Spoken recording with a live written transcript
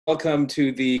Welcome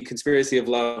to the Conspiracy of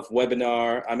Love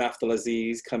webinar. I'm Afdal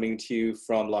Aziz, coming to you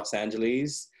from Los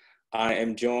Angeles. I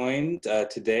am joined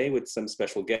today with some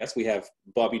special guests. We have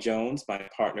Bobby Jones, my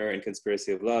partner in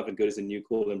Conspiracy of Love and Good as a New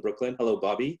Cool in Brooklyn. Hello,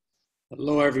 Bobby.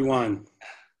 Hello, everyone.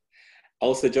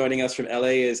 Also joining us from LA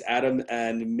is Adam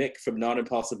and Mick from Not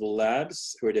Impossible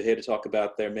Labs, who are here to talk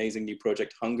about their amazing new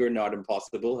project, Hunger Not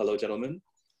Impossible. Hello, gentlemen.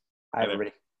 Hi,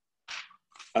 everybody.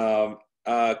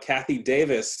 Kathy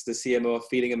Davis, the CMO of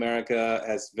Feeding America,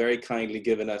 has very kindly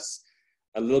given us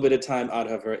a little bit of time out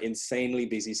of her insanely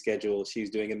busy schedule. She's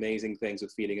doing amazing things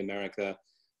with Feeding America,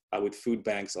 with food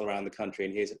banks around the country.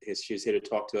 And she's here to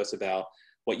talk to us about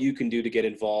what you can do to get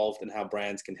involved and how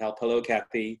brands can help. Hello,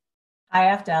 Kathy. Hi,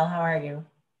 Afdal. How are you?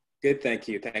 Good, thank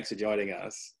you. Thanks for joining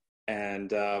us.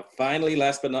 And finally,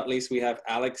 last but not least, we have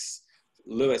Alex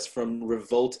Lewis from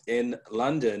Revolt in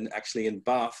London, actually in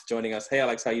Bath, joining us. Hey,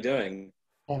 Alex, how you doing?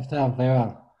 Afdal, very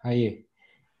well. How are you?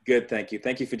 Good, thank you.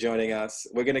 Thank you for joining us.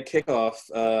 We're going to kick off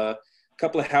a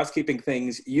couple of housekeeping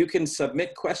things. You can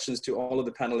submit questions to all of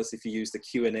the panelists if you use the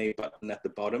Q&A button at the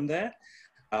bottom there.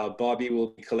 Bobby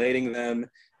will be collating them.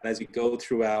 And as we go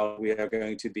throughout, we are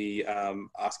going to be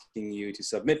asking you to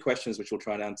submit questions, which we'll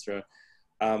try and answer.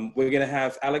 We're going to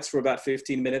have Alex for about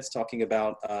 15 minutes talking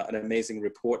about an amazing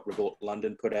report Revolt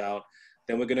London put out.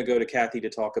 Then we're going to go to Kathy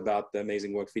to talk about the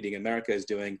amazing work Feeding America is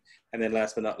doing. And then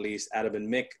last but not least, Adam and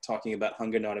Mick talking about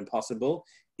Hunger Not Impossible.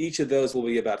 Each of those will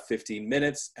be about 15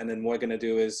 minutes. And then what we're going to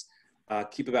do is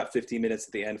keep about 15 minutes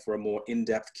at the end for a more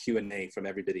in-depth Q&A from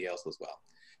everybody else as well.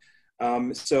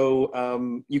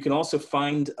 You can also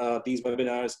find these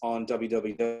webinars on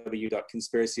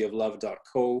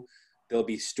www.conspiracyoflove.co. They'll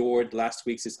be stored. Last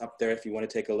week's is up there if you want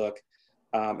to take a look.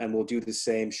 And we'll do the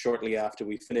same shortly after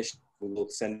we finish. We will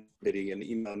send everybody an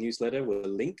email newsletter with a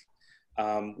link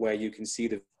where you can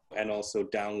see and also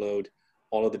download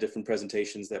all of the different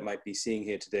presentations that might be seeing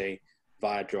here today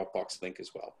via Dropbox link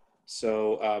as well.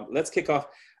 So let's kick off.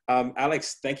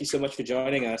 Alex, thank you so much for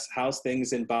joining us. How's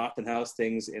things in Bath and how's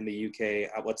things in the UK?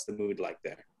 What's the mood like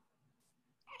there?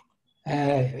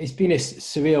 It's been a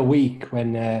surreal week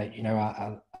when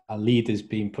our leader's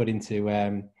been put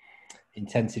into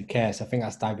intensive care, so I think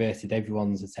that's diverted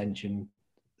everyone's attention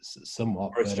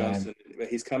somewhat. Boris Johnson,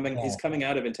 he's coming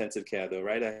out of intensive care though,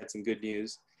 right? I had some good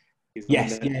news.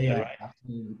 Yes, right?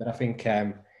 Absolutely. But I think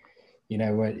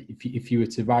if you were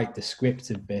to write the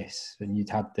script of this, and you'd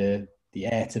had the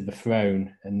heir to the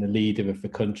throne and the leader of the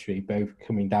country both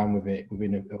coming down with it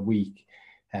within a week,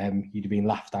 you'd have been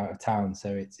laughed out of town.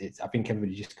 So it's I think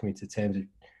everybody's just coming to terms with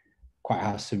quite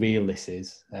how surreal this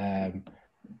is,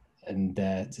 and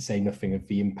to say nothing of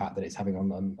the impact that it's having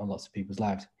on lots of people's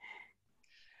lives.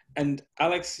 And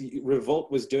Alex,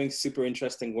 Revolt was doing super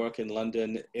interesting work in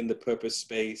London in the purpose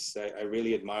space. I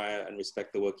really admire and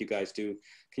respect the work you guys do.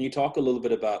 Can you talk a little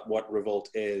bit about what Revolt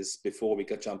is before we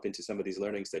could jump into some of these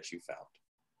learnings that you found?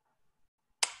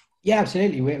 Yeah,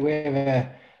 absolutely.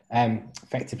 We're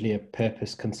effectively a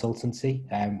purpose consultancy.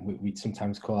 We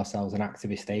sometimes call ourselves an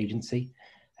activist agency.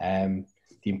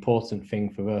 The important thing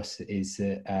for us is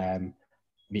that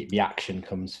the action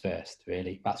comes first,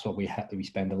 really. That's what we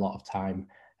spend a lot of time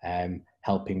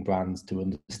helping brands to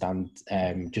understand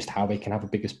just how they can have a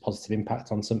biggest positive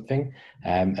impact on something.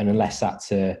 And unless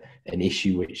that's an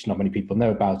issue which not many people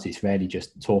know about, it's really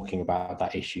just talking about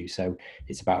that issue. So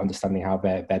it's about understanding how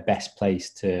they're best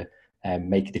placed to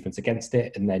make a difference against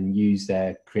it, and then use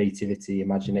their creativity,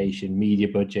 imagination, media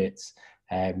budgets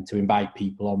to invite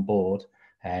people on board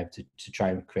to try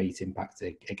and create impact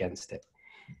against it.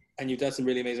 And you've done some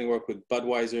really amazing work with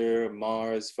Budweiser,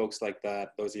 Mars, folks like that.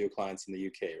 Those are your clients in the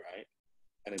UK, right?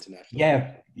 And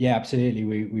internationally. Yeah, absolutely.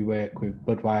 We work with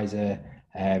Budweiser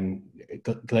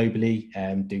globally,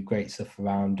 do great stuff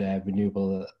around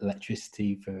renewable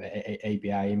electricity for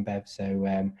ABI InBev.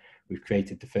 So we've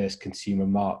created the first consumer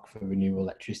mark for renewable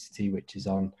electricity, which is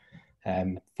on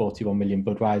 41 million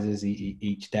Budweisers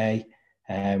each day.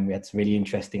 We had some really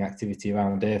interesting activity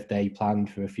around Earth Day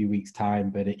planned for a few weeks' time,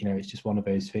 but it's just one of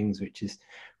those things which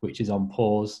is on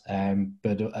pause.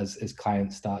 But as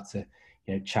clients start to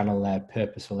channel their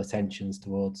purposeful attentions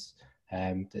towards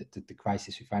the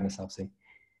crisis we find ourselves in.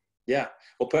 Yeah,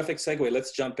 well, perfect segue.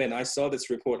 Let's jump in. I saw this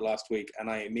report last week, and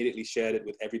I immediately shared it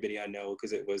with everybody I know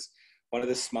because it was one of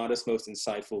the smartest, most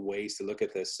insightful ways to look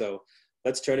at this. So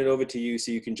let's turn it over to you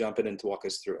so you can jump in and walk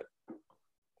us through it.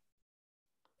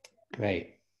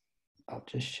 Great. I'll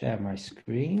just share my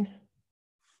screen.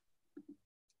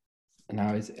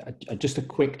 Now, just a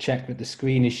quick check that the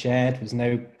screen is shared. There's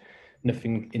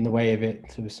nothing in the way of it.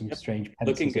 So there's some strange pencils.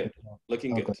 Looking good.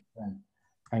 Looking good.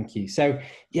 Thank you. So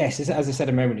yes, as I said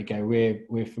a moment ago,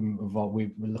 we're from Revolt.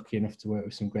 We're lucky enough to work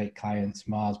with some great clients: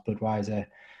 Mars, Budweiser,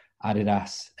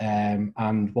 Adidas,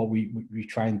 and what we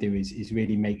try and do is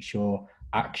really make sure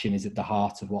action is at the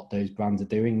heart of what those brands are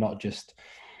doing, not just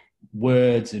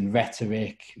words and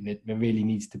rhetoric. There really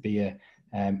needs to be a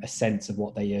sense of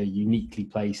what they are uniquely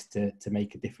placed to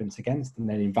make a difference against, and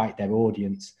then invite their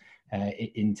audience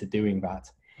into doing that.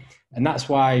 And that's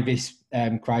why this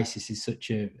crisis is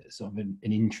such a sort of an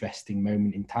interesting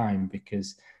moment in time,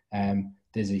 because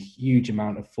there's a huge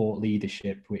amount of thought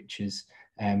leadership which has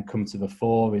come to the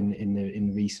fore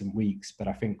in recent weeks. But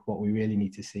I think what we really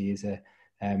need to see is a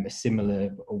similar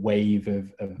wave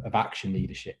of action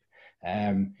leadership.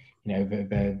 I'm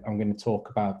going to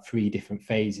talk about 3 different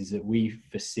phases that we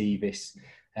foresee this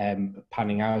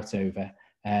panning out over.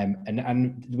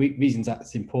 And the reasons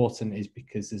that's important is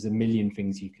because there's a million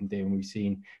things you can do, and we've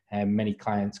seen many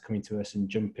clients coming to us and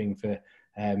jumping for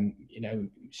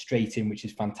straight in, which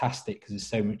is fantastic because there's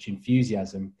so much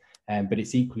enthusiasm. But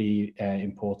it's equally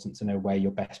important to know where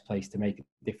you're best placed to make a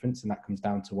difference, and that comes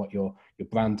down to what your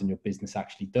brand and your business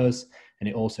actually does, and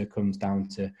it also comes down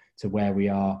to where we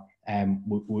are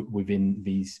within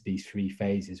these 3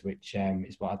 phases, which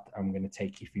is what I'm going to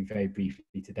take you through very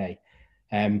briefly today.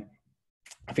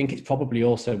 I think it's probably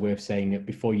also worth saying that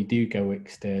before you do go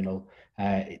external,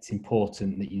 it's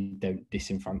important that you don't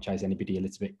disenfranchise anybody a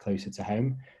little bit closer to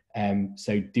home.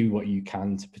 So do what you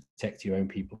can to protect your own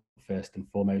people first and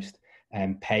foremost,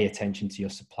 pay attention to your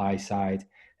supply side,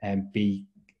 be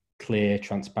clear,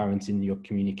 transparent in your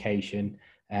communication.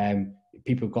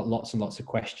 People have got lots and lots of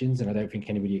questions, and I don't think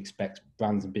anybody expects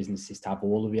brands and businesses to have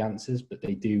all of the answers, but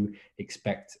they do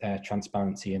expect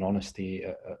transparency and honesty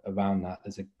around that.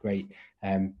 There's a great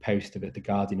post that The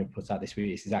Guardian have put out this week.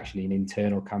 This is actually an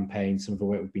internal campaign. Some of the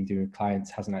work we've been doing with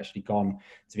clients hasn't actually gone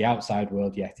to the outside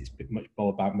world yet. It's much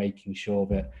more about making sure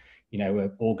that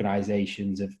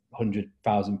organisations of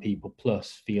 100,000 people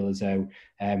plus feel as though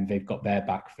they've got their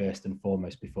back first and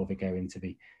foremost before they go into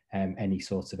the any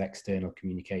sort of external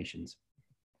communications.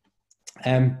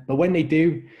 But when they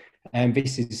do,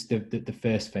 this is the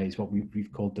first phase, what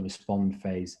we've called the respond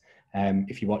phase.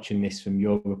 If you're watching this from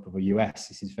Europe or the US,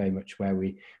 this is very much where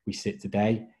we sit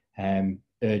today.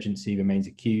 Urgency remains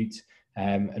acute,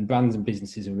 and brands and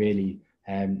businesses are really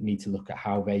need to look at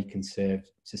how they can serve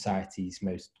society's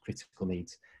most critical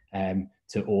needs,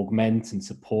 to augment and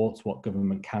support what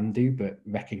government can do, but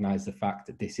recognise the fact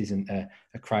that this isn't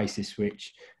a crisis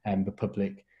which the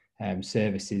public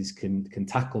services can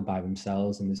tackle by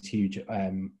themselves, and there's huge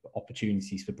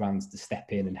opportunities for brands to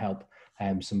step in and help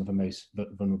some of the most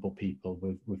vulnerable people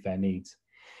with their needs.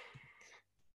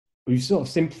 We've sort of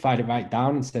simplified it right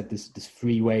down and said there's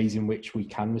 3 ways in which we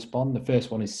can respond. The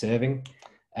first one is serving.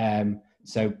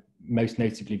 So most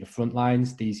notably the front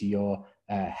lines. These are your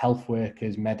health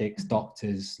workers, medics,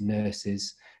 doctors,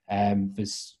 nurses.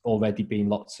 There's already been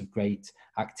lots of great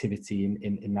activity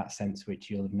in that sense, which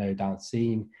you'll have no doubt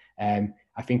seen.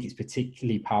 I think it's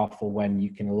particularly powerful when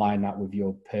you can align that with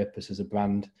your purpose as a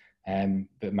brand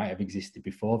that might have existed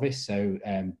before this. So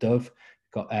Dove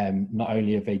got not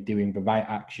only are they doing the right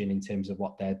action in terms of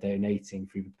what they're donating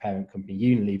through the parent company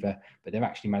Unilever, but they've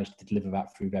actually managed to deliver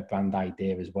that through their brand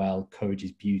idea as well. Courage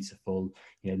is beautiful,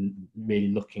 really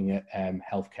looking at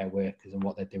healthcare workers and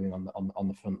what they're doing on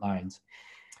the front lines.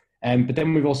 But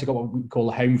then we've also got what we call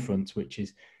the home front, which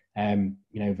is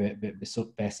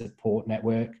their support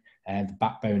network and the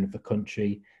backbone of the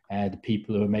country, the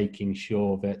people who are making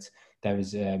sure that there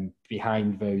is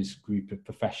behind those group of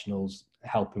professionals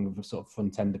helping with the sort of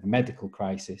front end of a medical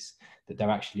crisis, that they're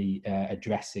actually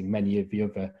addressing many of the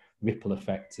other ripple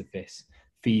effects of this,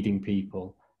 feeding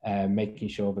people, making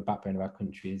sure the backbone of our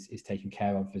country is taken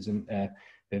care of.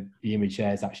 The image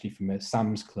there is actually from a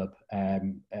Sam's Club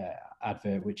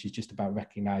advert, which is just about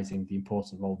recognising the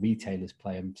important role retailers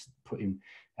play and putting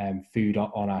food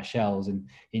on our shelves. And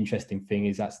interesting thing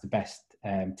is that's the best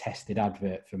tested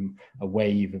advert from a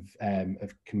wave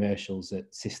of commercials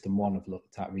that System 1 have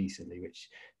looked at recently, which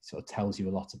sort of tells you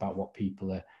a lot about what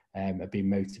people are being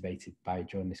motivated by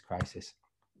during this crisis.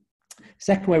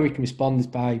 Second way we can respond is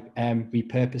by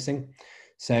repurposing.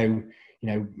 So,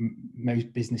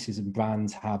 most businesses and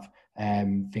brands have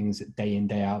things that day in,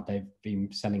 day out they've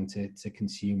been selling to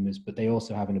consumers, but they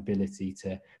also have an ability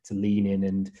to lean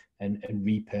in and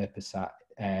repurpose that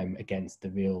against the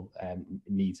real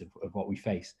needs of what we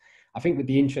face. I think that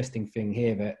the interesting thing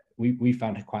here that we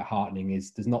found it quite heartening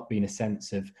is there's not been a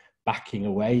sense of backing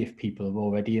away if people are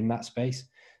already in that space.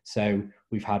 So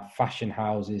we've had fashion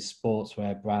houses,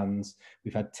 sportswear brands,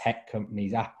 we've had tech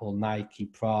companies, Apple, Nike,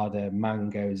 Prada,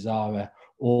 Mango, Zara,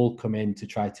 all come in to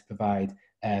try to provide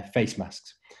face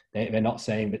masks. They're not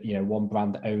saying that, you know, one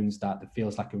brand owns that. It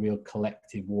feels like a real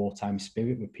collective wartime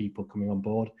spirit with people coming on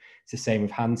board. It's the same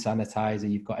with hand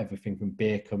sanitizer. You've got everything from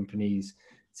beer companies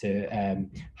to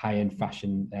high-end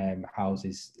fashion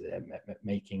houses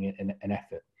making an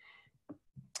effort.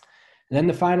 And then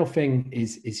the final thing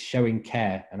is showing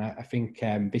care. And I think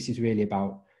this is really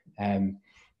about,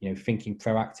 you know, thinking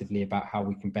proactively about how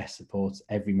we can best support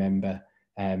every member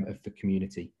of the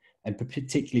community, and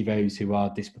particularly those who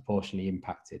are disproportionately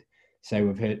impacted. So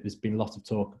we've heard, there's been a lot of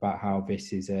talk about how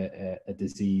this is a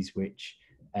disease which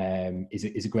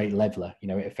is a great leveler. You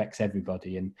know, it affects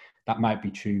everybody, and that might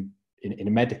be true in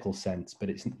a medical sense, but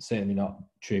it's certainly not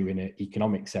true in an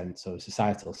economic sense or a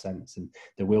societal sense. And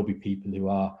there will be people who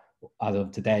are, as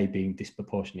of today, being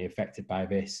disproportionately affected by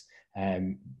this.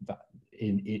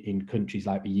 In countries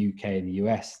like the UK and the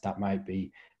US, that might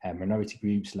be minority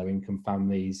groups, low-income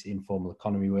families, informal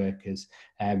economy workers.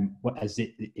 As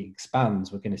it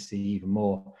expands, we're going to see even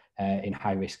more in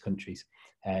high-risk countries.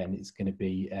 And it's going to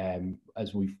be,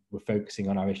 as we're focusing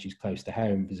on our issues close to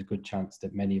home, there's a good chance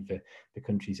that many of the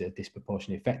countries that are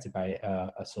disproportionately affected by it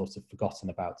are sort of forgotten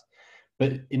about.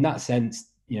 But in that sense,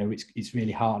 you know, it's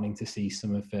really heartening to see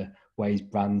some of the ways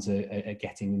brands are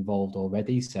getting involved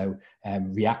already. So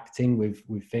reacting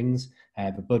with things.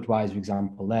 The Budweiser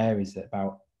example there is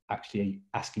about actually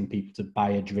asking people to buy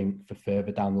a drink for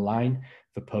further down the line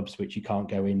for pubs which you can't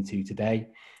go into today.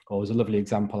 Or there's a lovely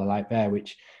example I like there,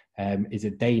 which is a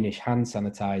Danish hand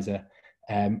sanitizer.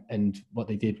 And what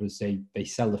they did was they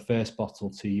sell the first bottle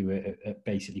to you at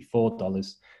basically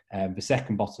 $4. The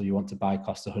second bottle you want to buy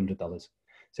costs $100.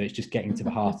 So it's just getting to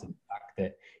the heart of the fact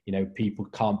that, you know, people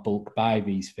can't bulk buy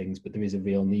these things, but there is a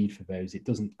real need for those. It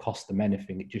doesn't cost them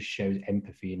anything. It just shows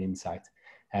empathy and insight.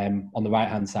 On the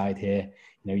right-hand side here,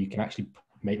 you know, you can actually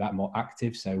make that more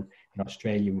active. So in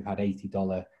Australia, we've had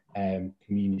 $80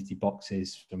 community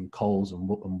boxes from Coles and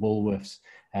Woolworths.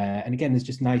 And again, there's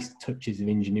just nice touches of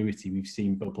ingenuity we've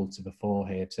seen bubble to the fore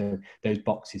here. So those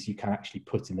boxes you can actually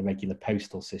put in the regular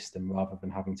postal system rather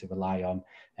than having to rely on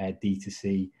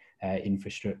D2C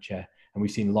infrastructure. And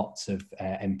we've seen lots of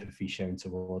empathy shown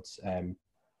towards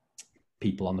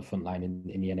people on the front line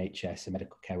in the NHS and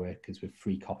medical care workers with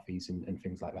free coffees and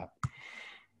things like that.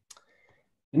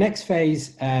 The next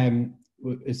phase,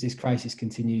 as this crisis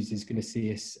continues, is going to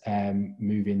see us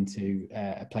move into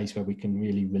a place where we can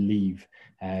really relieve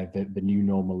the new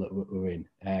normal that we're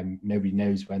in. Nobody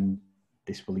knows when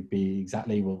this will be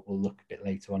exactly. We'll look a bit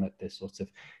later on at the sort of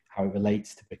how it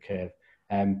relates to the curve.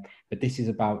 But this is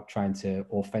about trying to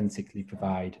authentically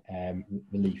provide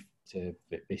relief to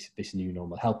this new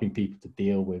normal, helping people to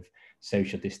deal with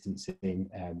social distancing,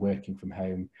 working from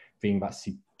home, bringing that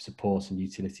support and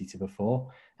utility to the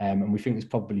fore. And we think there's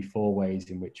probably 4 ways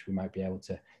in which we might be able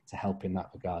to help in that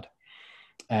regard.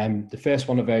 The first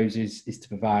one of those is to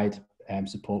provide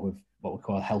support with what we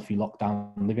call healthy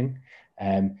lockdown living.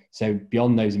 So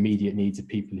beyond those immediate needs of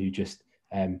people who just,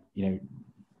 you know,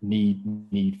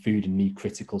 need food and need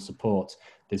critical support,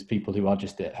 there's people who are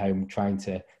just at home trying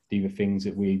to do the things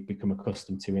that we become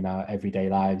accustomed to in our everyday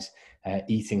lives,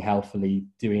 eating healthily,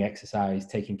 doing exercise,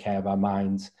 taking care of our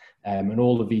minds, and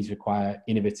all of these require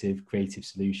innovative, creative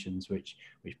solutions which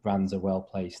brands are well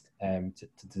placed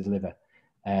to deliver.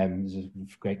 There's a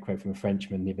great quote from a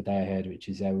Frenchman the other day I heard, which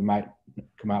is, we might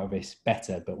come out of this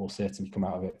better, but we'll certainly come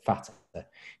out of it fatter.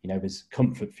 You know, there's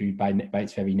comfort food by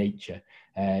its very nature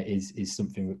is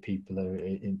something that people are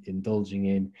indulging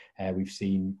in. We've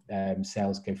seen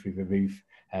sales go through the roof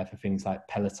for things like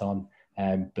Peloton,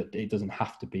 but it doesn't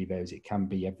have to be those. It can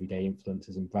be everyday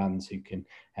influencers and brands who can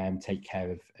take care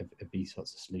of these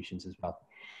sorts of solutions as well.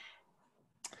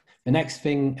 The next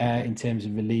thing in terms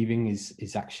of relieving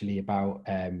is actually about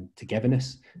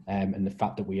togetherness and the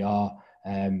fact that we are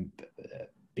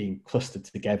being clustered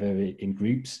together in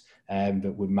groups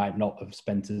that we might not have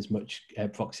spent as much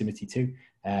proximity to,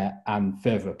 and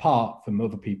further apart from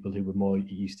other people who we're more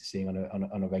used to seeing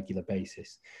on a regular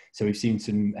basis. So we've seen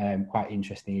some quite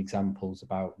interesting examples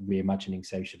about reimagining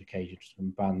social occasions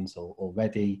from brands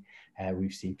already.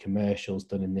 We've seen commercials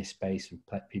done in this space from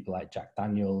people like Jack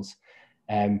Daniels.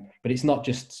 But it's not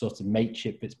just sort of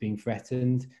mateship that's being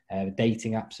threatened.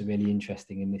 Dating apps are really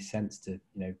interesting in this sense, to, you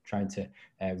know, trying to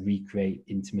recreate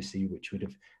intimacy which would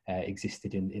have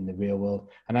existed in the real world.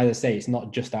 And as I say, it's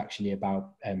not just actually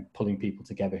about pulling people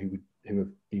together who have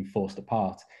been forced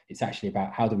apart. It's actually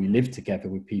about how do we live together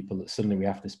with people that suddenly we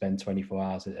have to spend 24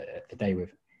 hours a day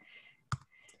with.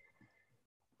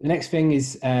 The next thing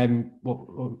is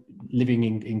living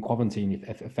in quarantine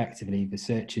effectively. The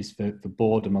searches for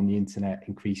boredom on the internet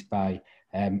increased by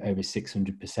over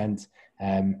 600%.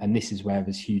 And this is where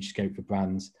there's huge scope for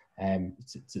brands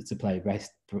to play.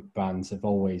 Best brands have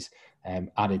always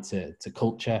added to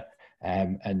culture,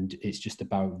 and it's just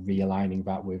about realigning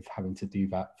that with having to do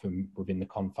that from within the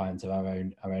confines of our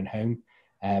own home.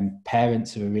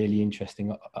 Parents are a really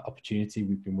interesting opportunity.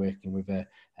 We've been working with a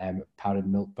powdered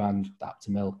milk brand,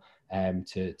 Aptamil,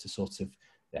 to sort of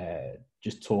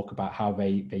just talk about how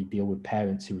they deal with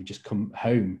parents who have just come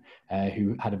home,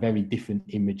 who had a very different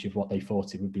image of what they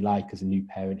thought it would be like as a new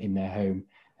parent in their home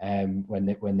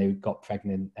when they got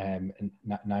pregnant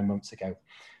 9 months ago.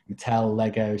 Mattel,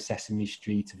 Lego, Sesame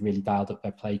Street have really dialed up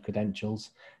their play credentials,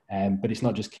 but it's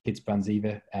not just kids brands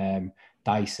either.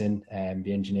 Dyson,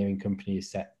 the engineering company,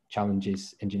 has set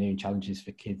engineering challenges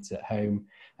for kids at home.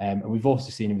 And we've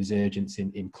also seen a resurgence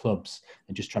in clubs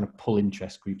and just trying to pull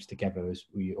interest groups together as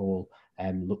we all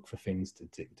look for things to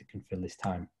can fill this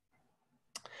time.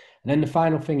 And then the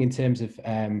final thing in terms of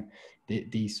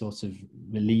these sorts of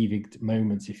relieving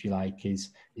moments, if you like,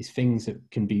 is things that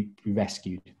can be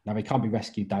rescued. Now, they can't be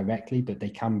rescued directly, but they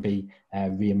can be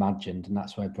reimagined, and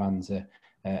that's where brands are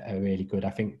really good. I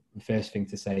think the first thing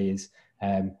to say is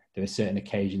there are certain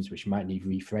occasions which might need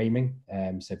reframing.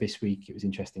 So this week it was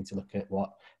interesting to look at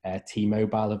what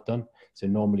T-Mobile have done. So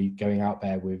normally going out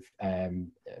there with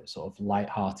sort of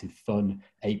light-hearted, fun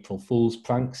April Fool's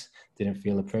pranks didn't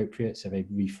feel appropriate. So they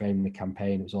reframed the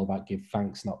campaign. It was all about give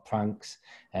thanks, not pranks.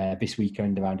 This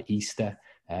weekend around Easter,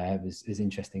 there's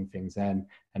interesting things then.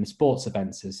 And the sports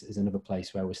events is another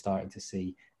place where we're starting to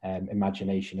see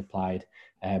imagination applied.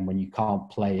 When you can't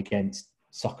play against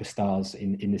soccer stars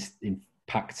in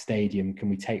packed stadium, can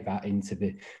we take that into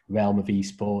the realm of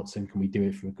esports, and can we do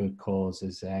it for a good cause,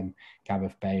 as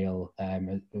Gareth Bale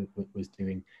was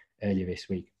doing earlier this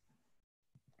week?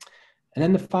 And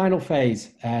then the final phase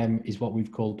is what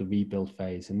we've called the rebuild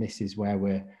phase, and this is where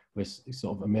we're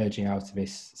sort of emerging out of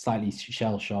this slightly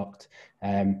shell-shocked,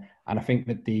 and I think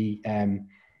that the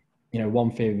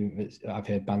one theory that I've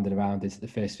heard banded around is the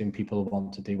first thing people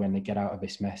want to do when they get out of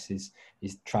this mess is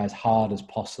try as hard as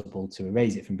possible to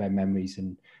erase it from their memories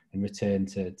and return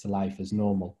to life as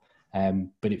normal.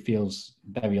 But it feels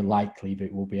very unlikely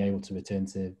that we'll be able to return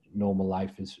to normal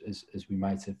life as we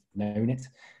might have known it.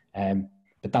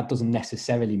 But that doesn't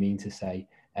necessarily mean to say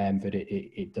that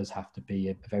it does have to be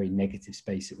a very negative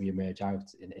space that we emerge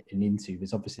out and into.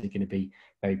 There's obviously going to be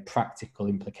very practical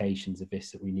implications of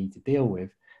this that we need to deal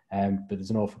with. But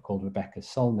there's an author called Rebecca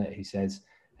Solnit who says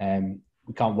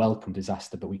we can't welcome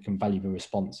disaster, but we can value the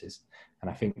responses. And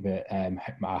I think that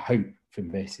our hope from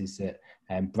this is that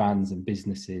brands and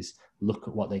businesses look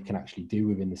at what they can actually do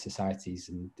within the societies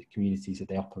and the communities that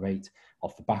they operate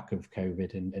off the back of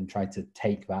COVID and try to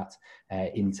take that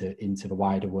into the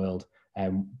wider world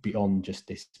beyond just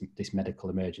this medical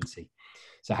emergency.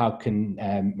 So how can,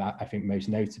 I think most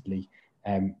notably,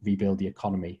 rebuild the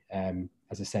economy?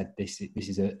 As I said, this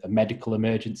is a medical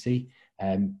emergency,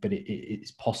 but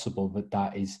it's possible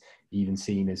that is even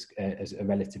seen as a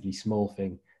relatively small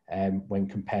thing when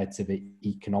compared to the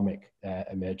economic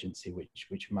emergency,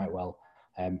 which might well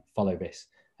follow this.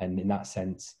 And in that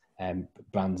sense,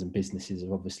 brands and businesses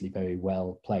are obviously very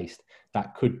well placed.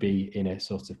 That could be in a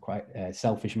sort of quite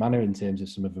selfish manner in terms of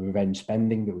some of the revenge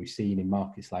spending that we've seen in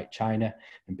markets like China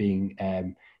and being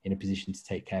in a position to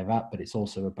take care of that. But it's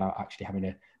also about actually having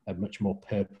a much more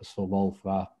purposeful role for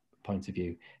our point of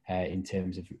view in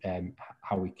terms of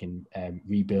how we can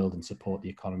rebuild and support the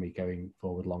economy going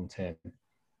forward long term.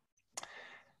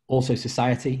 Also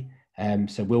society.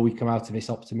 So will we come out of this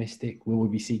optimistic? Will we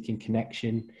be seeking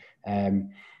connection?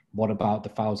 What about the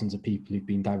thousands of people who've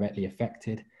been directly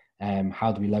affected?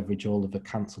 How do we leverage all of the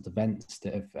cancelled events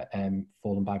that have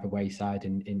fallen by the wayside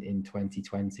in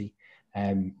 2020?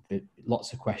 But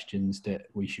lots of questions that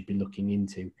we should be looking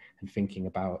into and thinking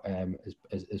about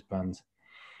as brands.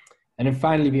 And then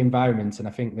finally, the environment. And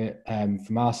I think that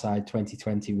from our side,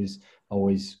 2020 was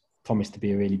always promised to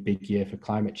be a really big year for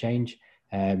climate change.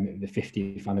 The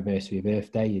 50th anniversary of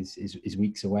Earth Day is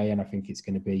weeks away, and I think it's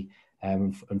going to be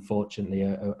unfortunately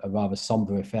a rather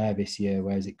somber affair this year,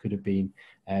 whereas it could have been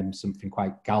something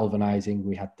quite galvanizing.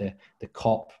 We had the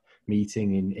COP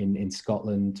meeting in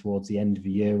Scotland towards the end of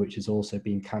the year, which has also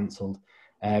been cancelled.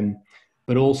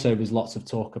 But also there's lots of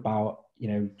talk about,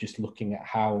 just looking at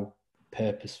how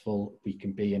purposeful we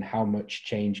can be and how much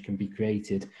change can be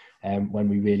created when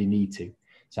we really need to.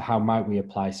 So how might we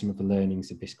apply some of the learnings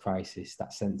of this crisis,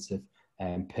 that sense of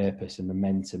purpose and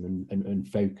momentum and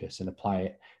focus, and apply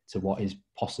it to what is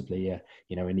possibly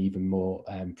an even more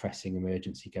pressing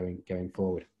emergency going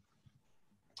forward.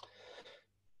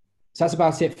 So that's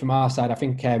about it from our side. I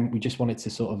think we just wanted to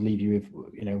sort of leave you with,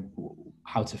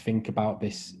 how to think about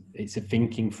this it's a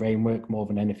thinking framework more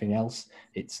than anything else.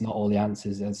 It's not all the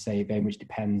answers. As I say, it very much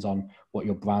depends on what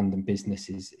your brand and business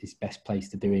is best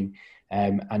placed to doing.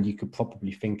 And you could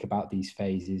probably think about these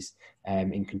phases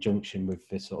in conjunction with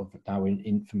the sort of now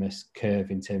infamous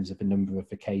curve in terms of the number of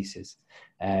the cases.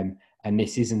 And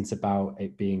this isn't about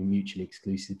it being mutually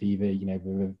exclusive either. You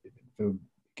know, there are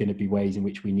going to be ways in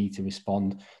which we need to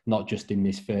respond, not just in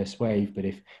this first wave, but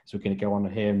as we're going to go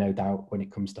on here, no doubt, when it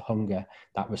comes to hunger,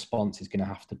 that response is going to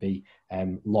have to be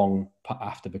long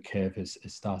after the curve has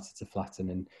started to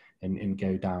flatten and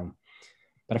go down.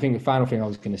 But I think the final thing I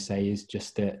was going to say is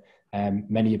just that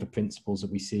many of the principles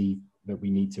that we see that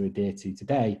we need to adhere to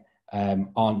today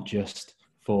aren't just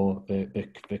for the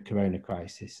corona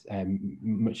crisis.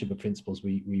 Much of the principles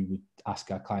we would ask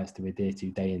our clients to adhere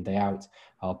to day in, day out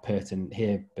are pertinent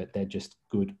here, but they're just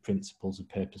good principles of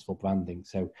purposeful branding.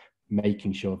 So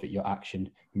making sure that your action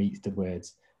meets the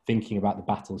words, thinking about the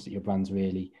battles that your brand's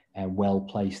really well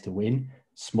placed to win,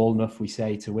 small enough, we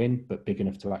say, to win, but big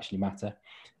enough to actually matter.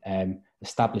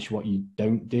 Establish what you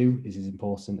don't do is as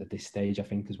important at this stage, I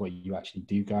think, as what you actually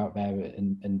do go out there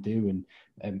and do.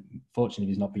 And fortunately,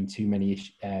 there's not been too many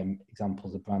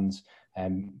examples of brands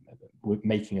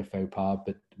making a faux pas,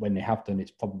 but when they have done,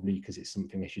 it's probably because it's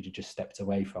something they should have just stepped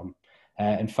away from.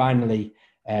 And finally,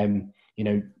 you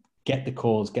know, get the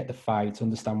cause, get the fight,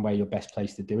 understand where you're best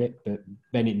placed to do it, but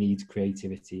then it needs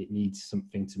creativity. It needs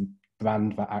something to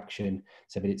brand that action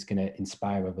so that it's going to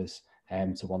inspire others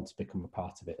to want to become a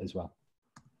part of it as well.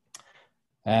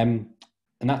 And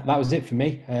that was it for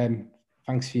me.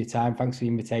 Thanks for your time. Thanks for the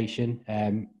invitation.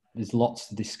 There's lots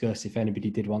to discuss. If anybody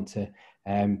did want to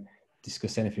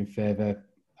discuss anything further,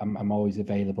 I'm always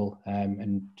available,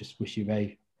 and just wish you a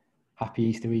very happy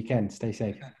Easter weekend. Stay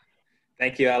safe.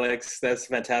 Thank you, Alex. That's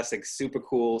fantastic. Super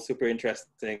cool, super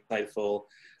interesting, insightful.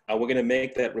 We're going to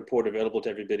make that report available to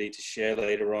everybody to share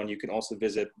later on. You can also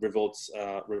visit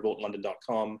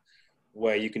revoltlondon.com,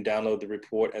 where you can download the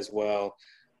report as well.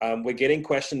 We're getting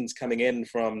questions coming in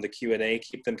from the Q&A.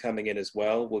 Keep them coming in as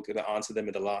well. We're going to answer them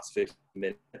in the last 15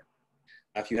 minutes.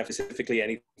 If you have specifically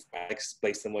any facts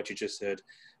based on what you just heard,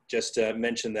 just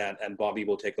mention that, and Bobby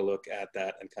will take a look at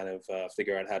that and kind of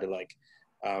figure out how to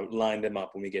line them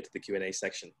up when we get to the Q&A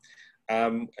section.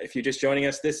 If you're just joining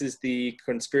us, this is the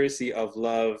Conspiracy of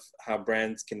Love, How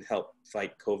Brands Can Help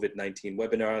Fight COVID-19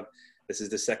 webinar. This is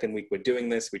the second week we're doing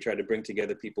this. We try to bring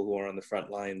together people who are on the front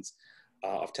lines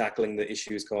of tackling the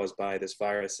issues caused by this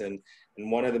virus. And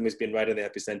one of them who's been right in the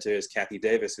epicenter is Kathy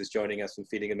Davis, who's joining us from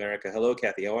Feeding America. Hello,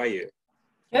 Kathy. How are you?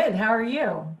 Good. How are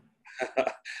you?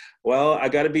 Well, I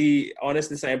got to be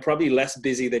honest and say I'm probably less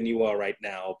busy than you are right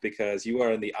now, because you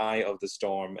are in the eye of the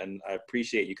storm. And I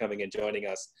appreciate you coming and joining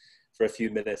us for a few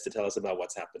minutes to tell us about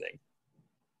what's happening.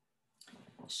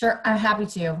 Sure. I'm happy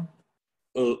to.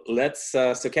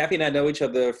 So Kathy and I know each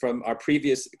other from our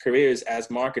previous careers as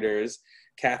marketers.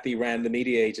 Kathy ran the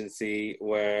media agency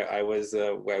where I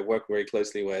worked very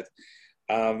closely with.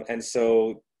 And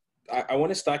so I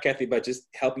want to start, Kathy, by just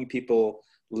helping people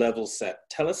level set.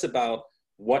 Tell us about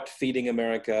what Feeding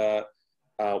America,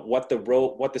 what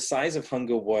the size of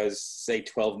hunger was, say,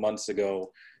 12 months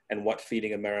ago, and what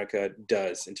Feeding America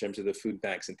does in terms of the food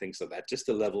banks and things like that, just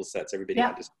to level set so everybody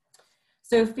understands.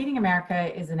 So Feeding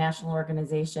America is a national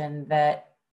organization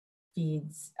that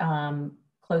feeds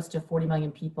close to 40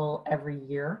 million people every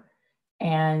year.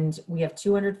 And we have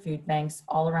 200 food banks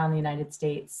all around the United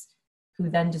States who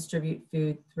then distribute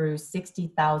food through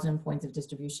 60,000 points of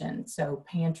distribution. So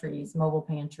pantries, mobile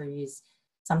pantries,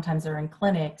 sometimes they're in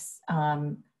clinics.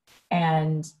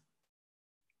 And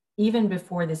even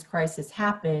before this crisis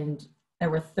happened, there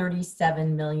were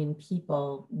 37 million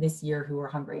people this year who were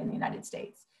hungry in the United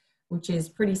States, which is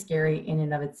pretty scary in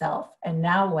and of itself. And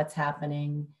now what's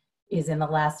happening is, in the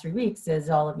last 3 weeks, as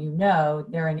all of you know,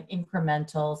 there are an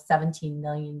incremental 17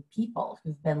 million people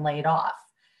who've been laid off.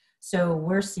 So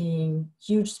we're seeing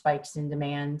huge spikes in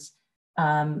demand.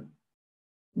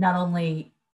 Not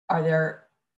only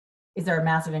is there a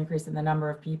massive increase in the number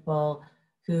of people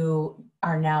who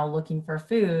are now looking for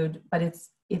food, but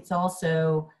it's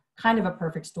also kind of a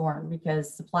perfect storm,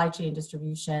 because supply chain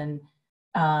distribution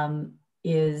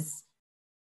is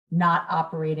not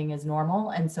operating as normal.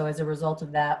 And so as a result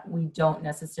of that, we don't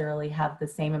necessarily have the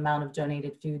same amount of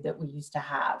donated food that we used to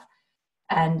have.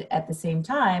 And at the same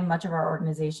time, much of our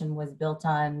organization was built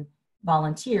on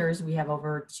volunteers. We have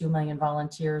over 2 million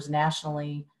volunteers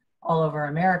nationally all over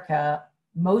America.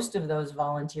 Most of those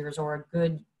volunteers, or a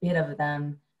good bit of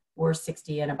them, were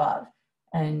 60 and above.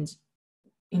 And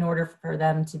in order for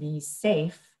them to be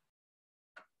safe,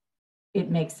 it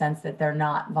makes sense that they're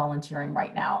not volunteering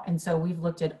right now. And so we've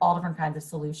looked at all different kinds of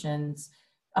solutions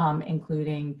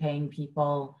including paying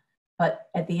people. But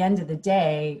at the end of the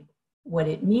day, what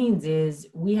it means is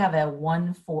we have a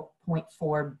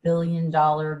 $1.4 billion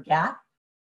gap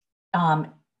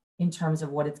in terms of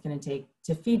what it's going to take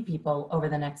to feed people over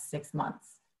the next 6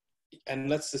 months. And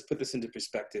let's just put this into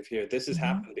perspective here. This has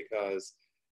happened because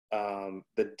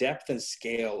the depth and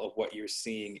scale of what you're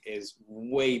seeing is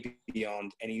way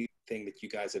beyond anything that you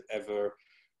guys have ever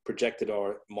projected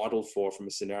or modeled for from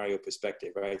a scenario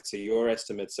perspective, right? So your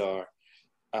estimates are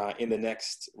in the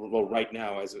next, well, right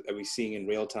now, as are we seeing in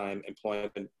real time,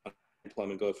 employment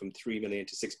go from 3 million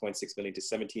to 6.6 million to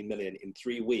 17 million in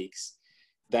 3 weeks.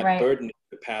 That burden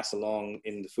to pass along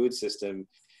in the food system,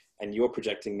 and you're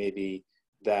projecting maybe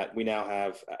that we now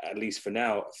have, at least for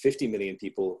now, 50 million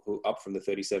people who up from the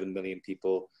 37 million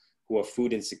people who are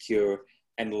food insecure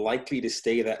and likely to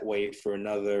stay that way for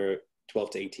another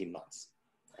 12 to 18 months,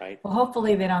 right? Well,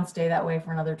 hopefully they don't stay that way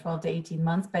for another 12 to 18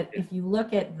 months. But if you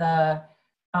look at the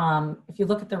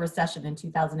recession in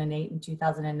 2008 and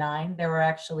 2009, there were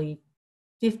actually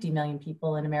 50 million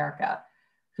people in America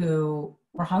who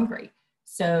were hungry.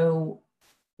 So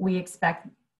we expect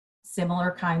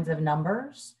similar kinds of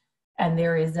numbers. And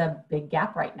there is a big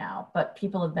gap right now, but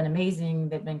people have been amazing.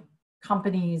 They've been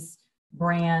companies,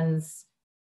 brands,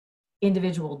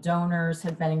 individual donors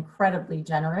have been incredibly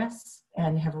generous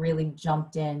and have really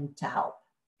jumped in to help.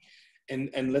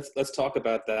 And let's talk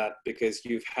about that, because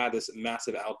you've had this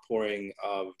massive outpouring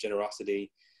of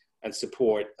generosity and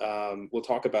support. We'll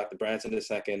talk about the brands in a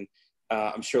second.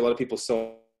 I'm sure a lot of people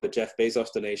saw the Jeff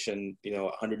Bezos donation,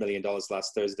 $100 million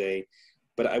last Thursday.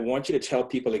 But I want you to tell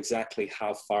people exactly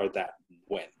how far that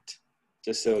went,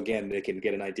 just so, again, they can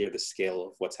get an idea of the scale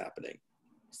of what's happening.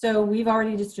 So we've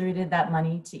already distributed that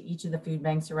money to each of the food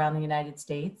banks around the United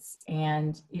States,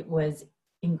 and it was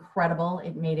incredible.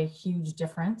 It made a huge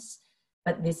difference,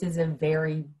 but this is a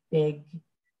very big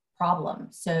problem.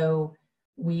 So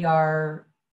we are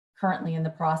currently in the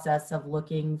process of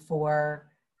looking for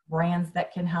brands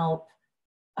that can help,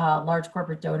 large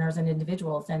corporate donors and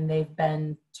individuals, and they've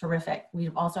been terrific.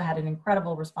 We've also had an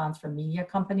incredible response from media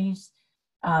companies.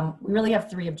 We really have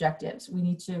 3 objectives. We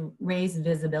need to raise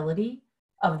visibility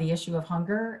of the issue of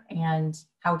hunger and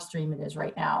how extreme it is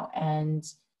right now. And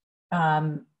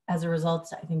as a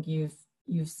result, I think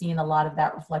you've seen a lot of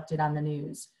that reflected on the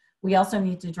news. We also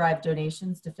need to drive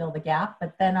donations to fill the gap.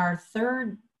 But then our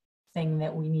third thing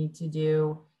that we need to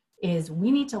do is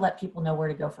we need to let people know where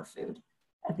to go for food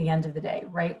at the end of the day,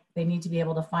 right? They need to be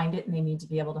able to find it, and they need to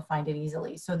be able to find it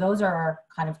easily. So those are our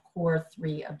kind of core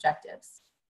 3 objectives.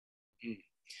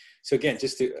 So again,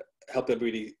 just to help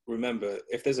everybody remember,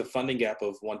 if there's a funding gap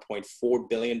of $1.4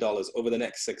 billion over the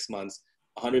next 6 months,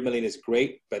 100 million is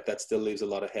great, but that still leaves a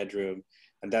lot of headroom.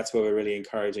 And that's where we're really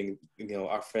encouraging,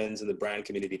 our friends in the brand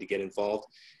community to get involved.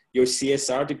 Your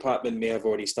CSR department may have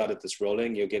already started this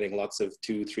rolling. You're getting lots of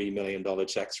 $2-3 million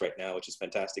checks right now, which is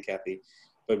fantastic, Kathy.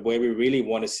 But where we really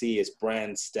want to see is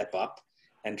brands step up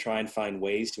and try and find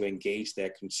ways to engage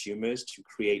their consumers, to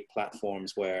create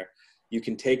platforms where you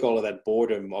can take all of that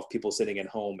boredom of people sitting at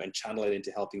home and channel it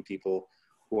into helping people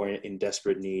who are in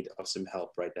desperate need of some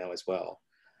help right now as well.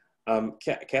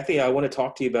 Kathy, I want to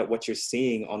talk to you about what you're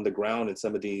seeing on the ground in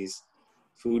some of these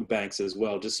food banks as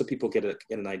well, just so people get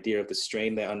an idea of the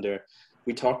strain they're under.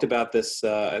 We talked about this,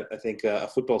 I think, a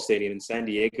football stadium in San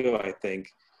Diego, I think,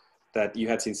 that you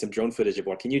had seen some drone footage of.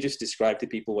 Can you just describe to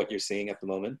people what you're seeing at the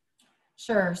moment?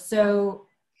 Sure. So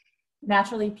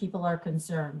naturally, people are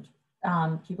concerned.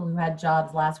 People who had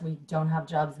jobs last week don't have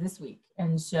jobs this week.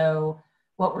 And so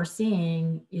what we're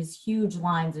seeing is huge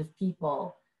lines of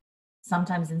people,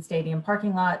 sometimes in stadium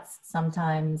parking lots,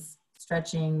 sometimes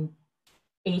stretching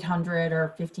 800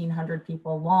 or 1,500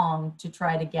 people long to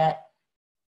try to get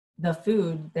the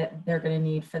food that they're going to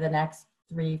need for the next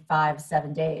 3, 5,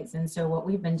 7 days. And so what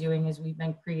we've been doing is we've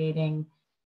been creating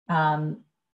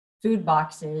food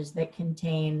boxes that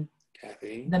contain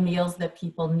the meals that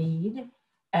people need.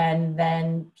 And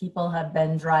then people have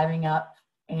been driving up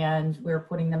and we're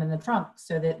putting them in the trunk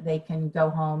so that they can go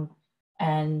home,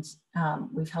 and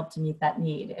we've helped to meet that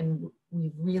need. And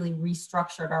we've really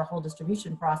restructured our whole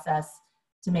distribution process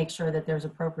to make sure that there's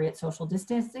appropriate social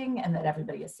distancing and that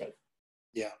everybody is safe.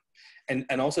 Yeah.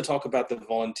 And also talk about the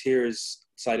volunteers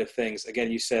side of things.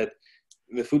 Again, you said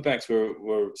the food banks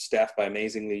were staffed by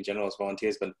amazingly generous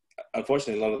volunteers, but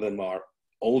unfortunately a lot of them are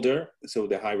older, so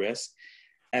they're high risk.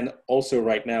 And also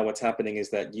right now what's happening is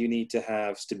that you need to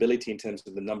have stability in terms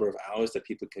of the number of hours that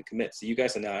people can commit. So you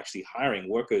guys are now actually hiring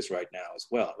workers right now as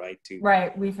well, right?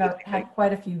 Right. We've had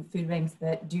quite a few food banks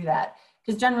that do that.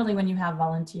 Because generally when you have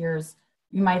volunteers,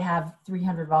 you might have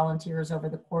 300 volunteers over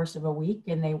the course of a week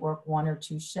and they work 1 or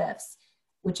 2 shifts.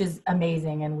 which is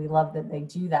amazing. And we love that they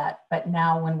do that. But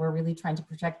now when we're really trying to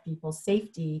protect people's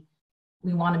safety,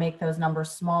 we want to make those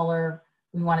numbers smaller.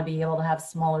 We want to be able to have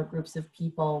smaller groups of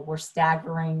people. We're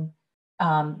staggering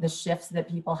the shifts that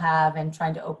people have and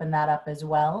trying to open that up as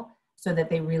well, so that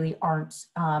they really aren't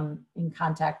in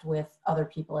contact with other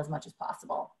people as much as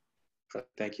possible.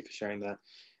 Thank you for sharing that.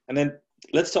 And then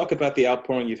let's talk about the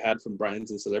outpouring you've had from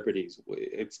brands and celebrities.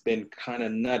 It's been kind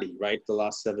of nutty, right? The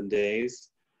last 7 days.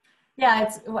 Yeah,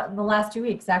 it's the last 2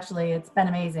 weeks, actually. It's been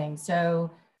amazing.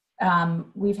 So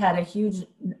we've had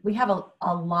we have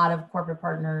a lot of corporate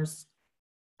partners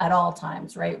at all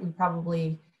times, right? We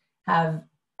probably have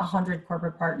 100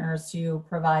 corporate partners who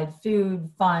provide food,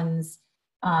 funds,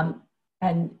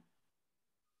 and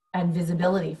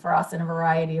visibility for us in a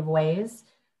variety of ways.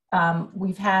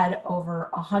 We've had over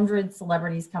 100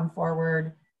 celebrities come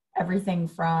forward, everything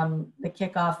from the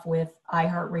kickoff with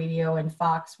iHeartRadio and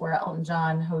Fox, where Elton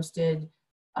John hosted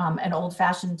an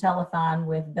old-fashioned telethon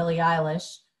with Billie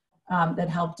Eilish that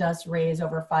helped us raise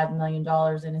over $5 million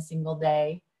in a single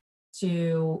day,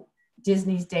 to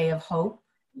Disney's Day of Hope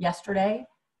yesterday,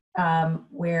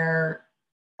 where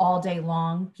all day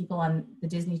long, people on the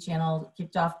Disney Channel,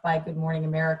 kicked off by Good Morning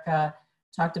America,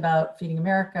 talked about Feeding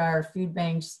America, our food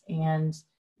banks, and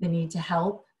the need to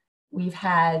help. We've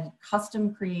had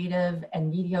custom creative and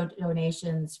media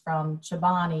donations from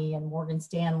Chobani and Morgan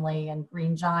Stanley and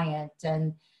Green Giant,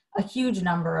 and a huge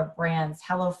number of brands.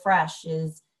 HelloFresh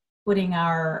is putting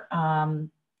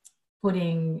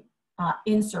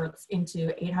inserts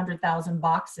into 800,000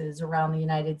 boxes around the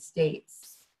United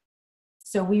States.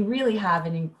 So we really have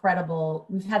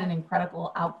we've had an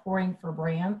incredible outpouring from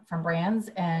brands,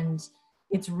 and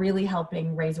it's really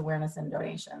helping raise awareness and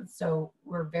donations. So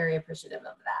we're very appreciative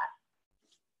of that.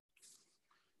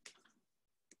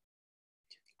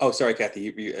 Oh, sorry,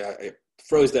 Kathy, you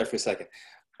froze there for a second.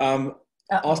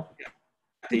 Also,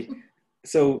 Kathy,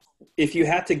 so if you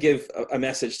had to give a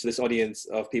message to this audience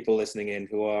of people listening in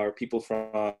who are people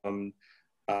from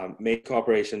major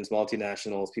corporations,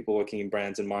 multinationals, people working in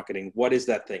brands and marketing, what is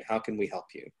that thing? How can we help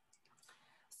you?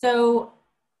 So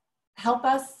help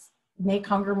us make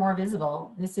hunger more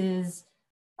visible. This is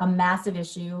a massive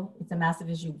issue. It's a massive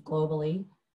issue globally.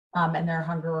 And there are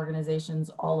hunger organizations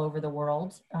all over the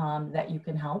world that you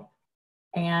can help.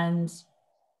 And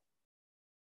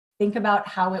think about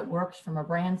how it works from a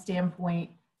brand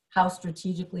standpoint, how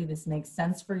strategically this makes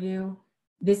sense for you.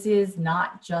 This is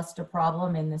not just a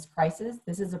problem in this crisis.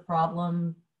 This is a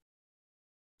problem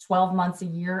 12 months a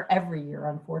year, every year,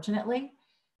 unfortunately.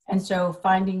 And so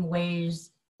finding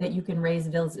ways that you can raise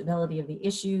visibility of the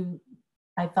issue.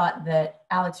 I thought that,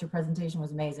 Alex, your presentation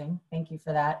was amazing. Thank you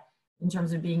for that. In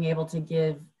terms of being able to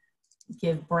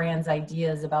give brands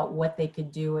ideas about what they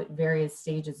could do at various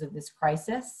stages of this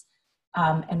crisis.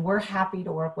 And we're happy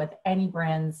to work with any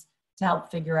brands to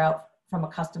help figure out from a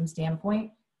custom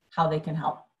standpoint how they can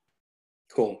help.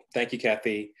 Cool. Thank you,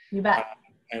 Kathy. You bet.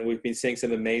 And we've been seeing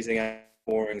some amazing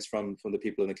outpourings from the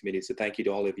people in the committee. So thank you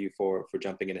to all of you for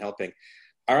jumping in and helping.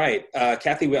 All right,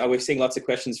 Kathy, we're seeing lots of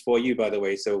questions for you, by the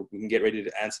way, so we can get ready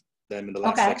to answer them in the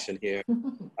last section here.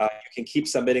 You can keep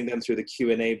submitting them through the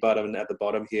Q&A button at the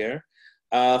bottom here.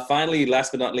 Finally,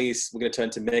 last but not least, we're going to turn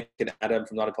to Mick and Adam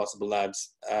from Not Impossible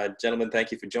Labs. Gentlemen,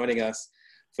 thank you for joining us.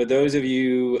 For those of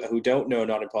you who don't know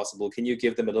Not Impossible, can you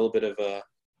give them a little bit of a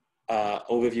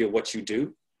overview of what you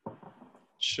do?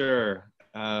 Sure.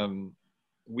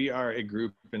 We are a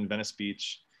group in Venice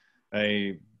Beach,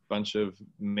 a bunch of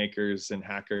makers and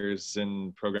hackers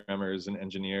and programmers and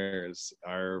engineers.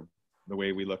 The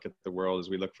way we look at the world is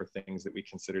we look for things that we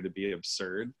consider to be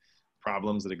absurd,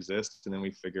 problems that exist, and then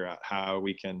we figure out how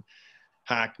we can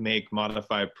hack, make,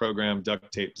 modify, program,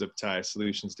 duct tape, zip tie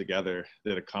solutions together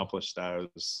that accomplish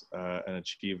those and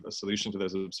achieve a solution to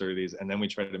those absurdities, and then we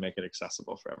try to make it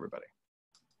accessible for everybody.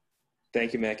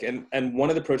 Thank you, Mick. And one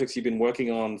of the projects you've been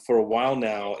working on for a while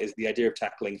now is the idea of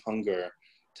tackling hunger.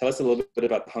 Tell us a little bit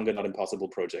about the Hunger Not Impossible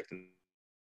project.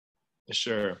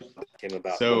 Sure. Came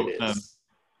about. So, what it is.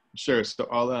 Sure. So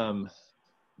I'll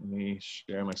let me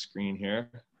share my screen here.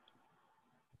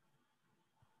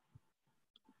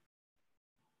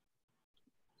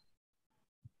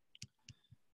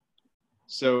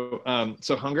 So,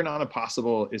 so Hunger Not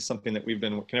Impossible is something that we've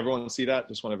been. Can everyone see that?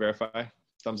 Just want to verify.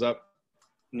 Thumbs up.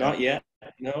 Not yet.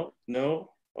 No.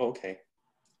 Okay.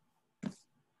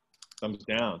 Thumbs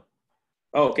down.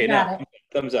 Oh, okay. Now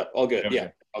thumbs up. All good. Okay. Yeah.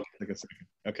 Okay.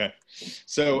 Okay.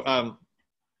 So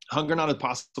Hunger Not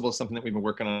Impossible is something that we've been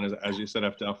working on, as you said,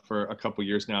 FDL, for a couple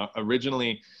years now.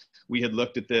 Originally, we had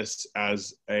looked at this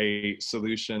as a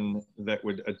solution that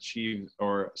would achieve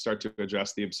or start to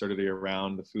address the absurdity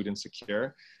around the food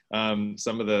insecure.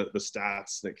 Some of the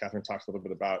stats that Catherine talked a little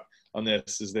bit about on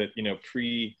this is that, you know,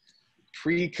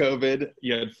 pre-COVID,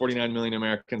 you had 49 million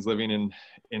Americans living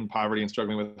in poverty and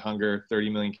struggling with hunger, 30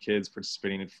 million kids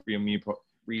participating in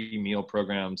free meal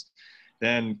programs.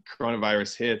 Then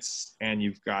coronavirus hits, and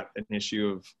you've got an issue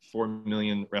of 4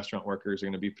 million restaurant workers are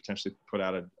going to be potentially put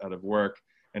out of work,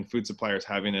 and food suppliers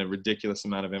having a ridiculous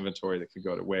amount of inventory that could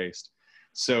go to waste.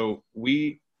 So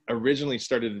we originally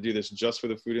started to do this just for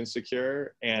the food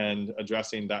insecure, and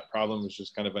addressing that problem, which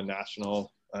is kind of a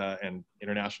national and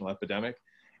international epidemic.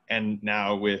 And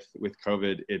now with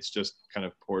COVID, it's just kind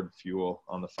of poured fuel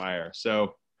on the fire.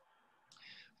 So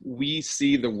we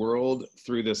see the world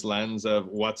through this lens of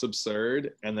what's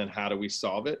absurd and then how do we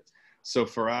solve it. So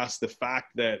for us, the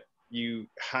fact that you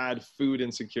had food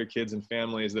insecure kids and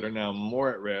families that are now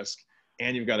more at risk,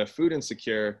 and you've got a food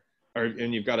insecure,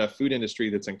 and you've got a food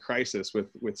industry that's in crisis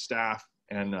with staff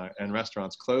and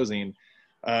restaurants closing.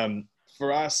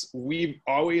 For us, we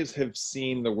always have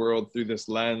seen the world through this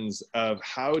lens of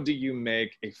how do you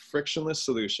make a frictionless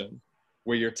solution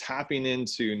where you're tapping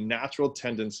into natural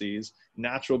tendencies,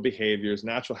 natural behaviors,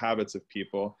 natural habits of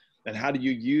people, and how do you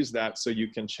use that so you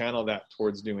can channel that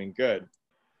towards doing good?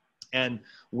 And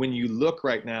when you look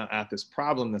right now at this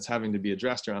problem that's having to be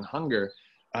addressed around hunger,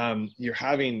 you're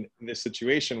having this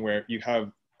situation where you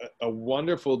have a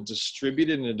wonderful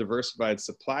distributed and a diversified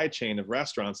supply chain of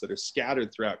restaurants that are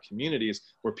scattered throughout communities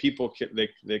where people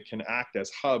they can act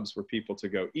as hubs for people to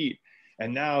go eat.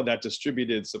 And now that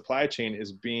distributed supply chain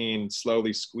is being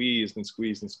slowly squeezed and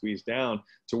squeezed and squeezed down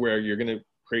to where you're going to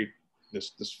create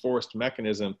this forced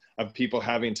mechanism of people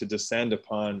having to descend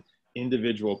upon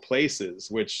individual places,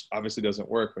 which obviously doesn't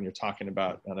work when you're talking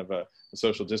about kind of a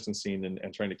social distancing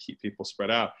and trying to keep people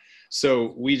spread out.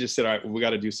 So we just said, all right, well, we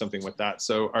got to do something with that.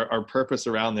 So our purpose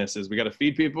around this is we got to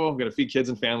feed people, we got to feed kids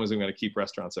and families, and we got to keep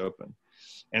restaurants open.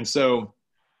 And so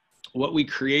what we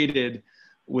created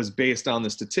was based on the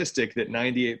statistic that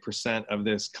 98% of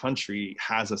this country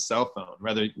has a cell phone,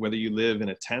 whether you live in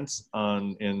a tent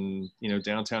in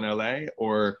downtown LA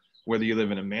or whether you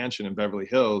live in a mansion in Beverly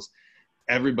Hills.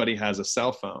 Everybody has a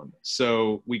cell phone.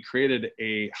 So we created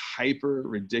a hyper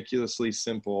ridiculously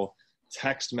simple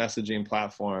text messaging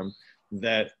platform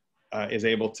that is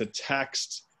able to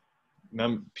text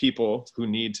people who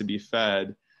need to be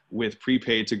fed with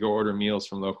prepaid to go order meals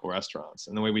from local restaurants.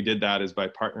 And the way we did that is by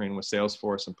partnering with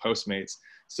Salesforce and Postmates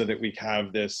so that we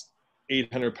have this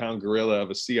 800-pound gorilla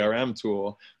of a CRM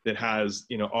tool that has,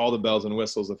 all the bells and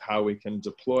whistles of how we can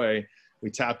deploy. We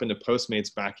tap into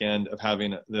Postmates backend of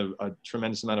having a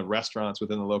tremendous amount of restaurants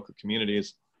within the local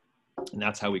communities. And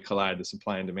that's how we collide the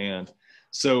supply and demand.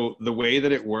 So the way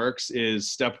that it works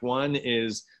is step one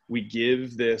is we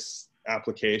give this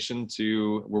application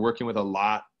we're working with a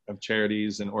lot of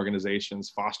charities and organizations,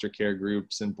 foster care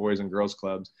groups and boys and girls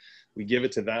clubs. We give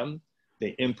it to them. They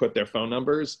input their phone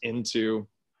numbers into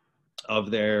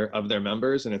of their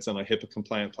members, and it's on a HIPAA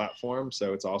compliant platform,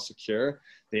 so it's all secure.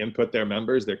 They input their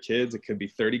members, their kids. It could be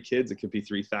 30 kids, it could be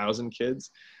 3,000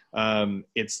 kids.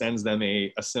 It sends them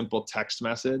a simple text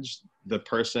message. The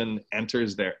person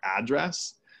enters their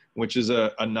address, which is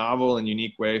a novel and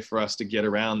unique way for us to get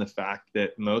around the fact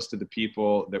that most of the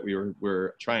people that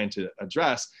we're trying to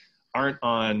address aren't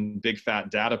on big fat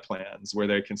data plans where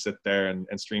they can sit there and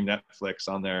stream Netflix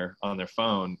on their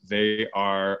phone. They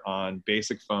are on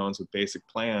basic phones with basic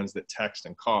plans that text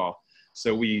and call.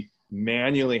 So we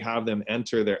manually have them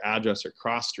enter their address or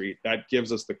cross street. That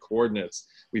gives us the coordinates.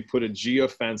 We put a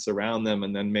geofence around them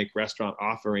and then make restaurant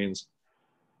offerings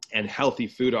and healthy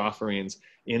food offerings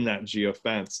in that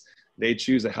geofence. They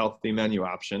choose a healthy menu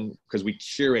option because we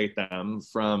curate them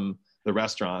from the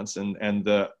restaurants. And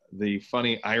the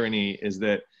funny irony is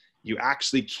that you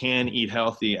actually can eat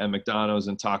healthy at McDonald's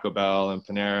and Taco Bell and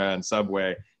Panera and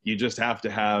Subway. You just have to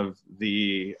have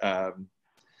the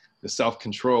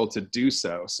self-control to do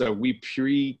so. So we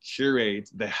pre-curate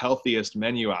the healthiest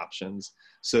menu options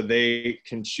so they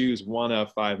can choose one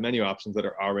of 5 menu options that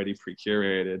are already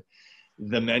pre-curated.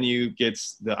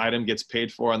 The item gets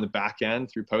paid for on the back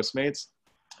end through Postmates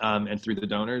and through the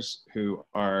donors who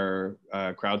are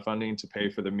crowdfunding to pay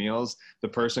for the meals. The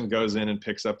person goes in and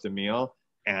picks up the meal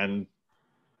and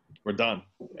we're done.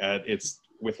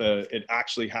 It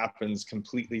actually happens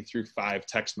completely through 5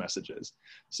 text messages.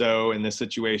 So in this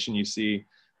situation, you see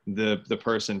the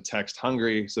person text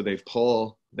hungry, so they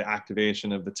pull the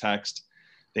activation of the text.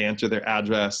 They enter their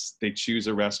address, they choose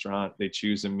a restaurant, they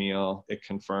choose a meal, it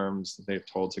confirms they're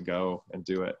told to go and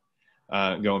do it,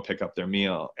 go and pick up their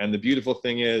meal. And the beautiful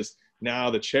thing is now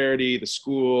the charity, the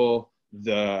school,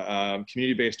 the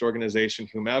community-based organization,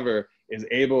 whomever, is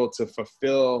able to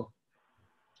fulfill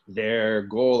their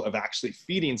goal of actually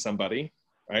feeding somebody,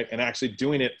 right? And actually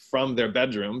doing it from their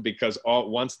bedroom, because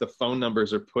once the phone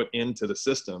numbers are put into the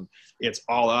system, it's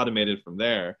all automated from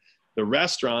there. The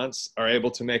restaurants are able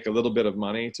to make a little bit of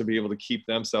money to be able to keep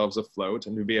themselves afloat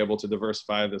and to be able to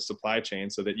diversify the supply chain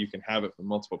so that you can have it from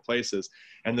multiple places.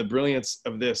 And the brilliance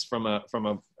of this from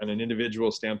an individual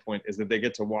standpoint is that they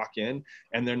get to walk in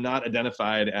and they're not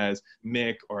identified as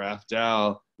Mick or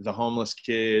Afdal, the homeless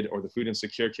kid or the food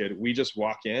insecure kid. We just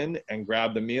walk in and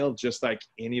grab the meal just like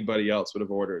anybody else would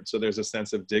have ordered. So there's a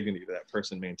sense of dignity that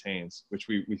person maintains, which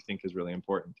we think is really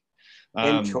important.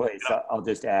 And choice, I'll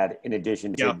just add, in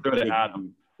addition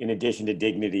to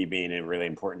dignity being a really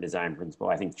important design principle,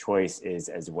 I think choice is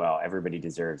as well. Everybody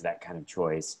deserves that kind of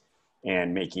choice,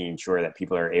 and making sure that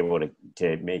people are able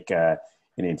to make an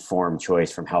informed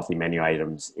choice from healthy menu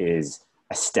items is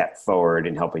a step forward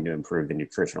in helping to improve the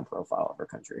nutritional profile of our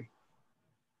country.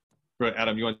 Right,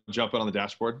 Adam, you want to jump in on the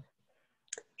dashboard?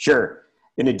 Sure.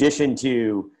 In addition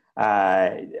to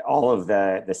all of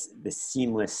the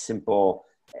seamless, simple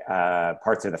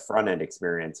parts of the front end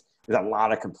experience, there's a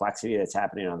lot of complexity that's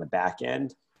happening on the back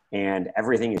end, and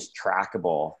everything is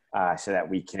trackable so that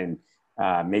we can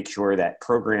make sure that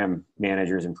program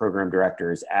managers and program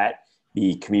directors at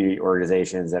the community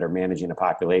organizations that are managing the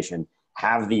population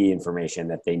have the information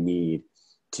that they need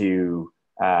to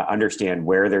understand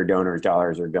where their donors'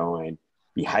 dollars are going,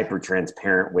 be hyper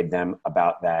transparent with them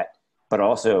about that, but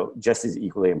also just as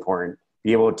equally important,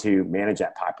 be able to manage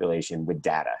that population with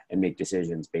data and make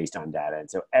decisions based on data. And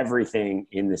so everything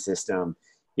in the system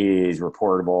is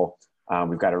reportable.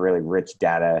 We've got a really rich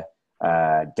data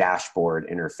dashboard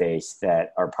interface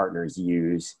that our partners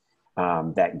use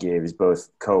that gives both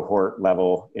cohort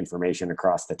level information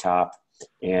across the top.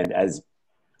 And as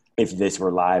if this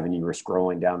were live and you were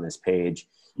scrolling down this page,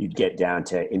 you'd get down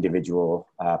to individual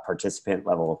participant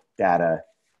level data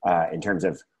in terms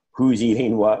of who's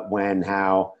eating what, when,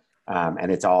 how.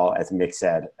 And it's all, as Mick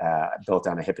said, built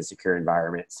on a HIPAA secure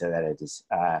environment so that it is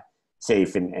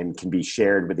safe and can be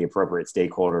shared with the appropriate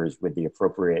stakeholders with the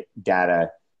appropriate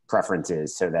data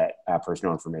preferences so that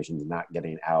personal information is not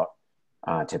getting out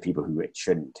to people who it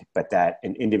shouldn't. But that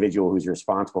an individual who's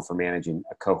responsible for managing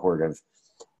a cohort of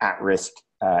at-risk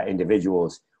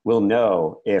individuals will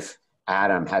know if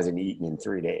Adam hasn't eaten in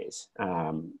 3 days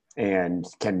and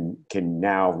can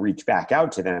now reach back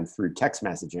out to them through text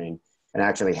messaging and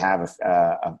actually have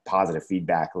a positive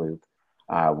feedback loop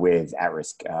with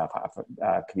at-risk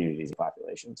communities and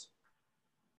populations.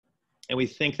 And we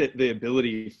think that the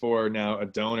ability for now a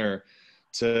donor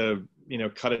to,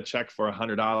 cut a check for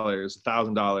 $100,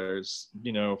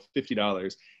 $1,000,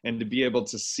 $50, and to be able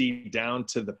to see down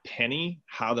to the penny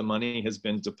how the money has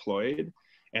been deployed.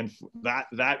 And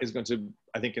that is going to,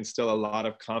 I think, instill a lot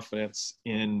of confidence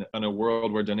in a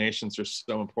world where donations are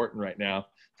so important right now,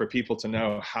 for people to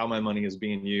know how my money is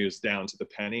being used down to the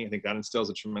penny. I think that instills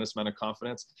a tremendous amount of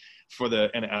confidence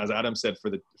and as Adam said, for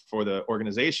the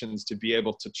organizations to be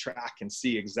able to track and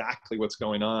see exactly what's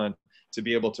going on, to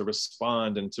be able to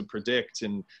respond and to predict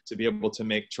and to be able to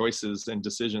make choices and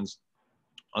decisions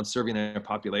on serving their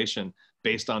population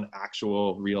based on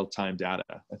actual real-time data,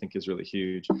 I think is really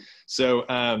huge. So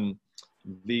our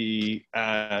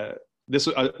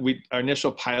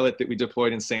initial pilot that we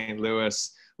deployed in St.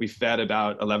 Louis, we fed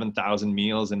about 11,000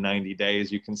 meals in 90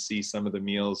 days. You can see some of the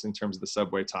meals in terms of the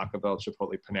Subway, Taco Bell,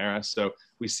 Chipotle, Panera. So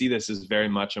we see this as very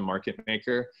much a market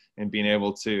maker, and being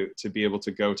able to be able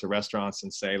to go to restaurants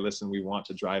and say, listen, we want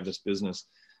to drive this business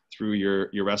through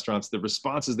your restaurants. The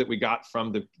responses that we got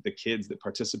from the kids that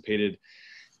participated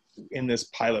in this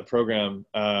pilot program,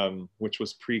 which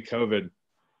was pre-COVID,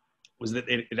 was that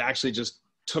it actually just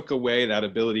took away that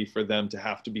ability for them to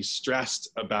have to be stressed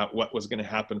about what was going to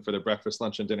happen for their breakfast,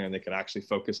 lunch, and dinner, and they could actually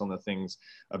focus on the things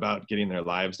about getting their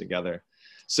lives together.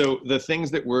 So the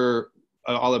things that we're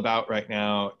all about right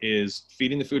now is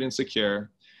feeding the food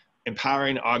insecure,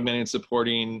 empowering, augmenting, and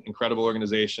supporting incredible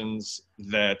organizations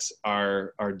that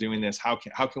are doing this. How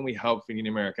can we help Feeding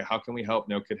America? How can we help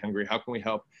No Kid Hungry? How can we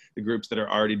help the groups that are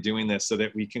already doing this so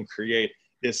that we can create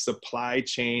this supply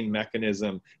chain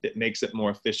mechanism that makes it more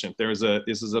efficient?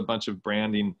 This is a bunch of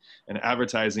branding and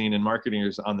advertising and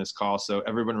marketers on this call. So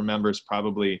everyone remembers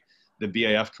probably the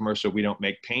BAF commercial, "We don't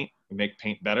make paint, we make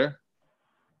paint better."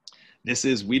 This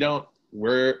is, we're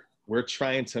we're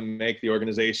trying to make the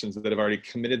organizations that have already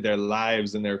committed their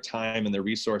lives and their time and their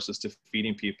resources to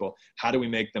feeding people, how do we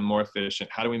make them more efficient?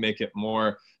 How do we make it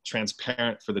more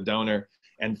transparent for the donor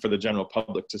and for the general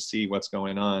public to see what's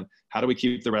going on? How do we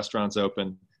keep the restaurants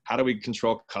open? How do we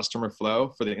control customer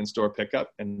flow for the in-store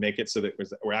pickup and make it so that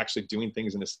we're actually doing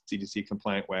things in a CDC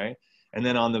compliant way? And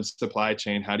then on the supply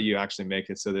chain, how do you actually make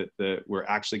it so that we're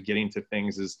actually getting to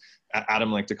things, as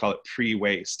Adam liked to call it,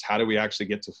 pre-waste? How do we actually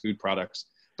get to food products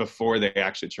before they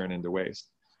actually turn into waste?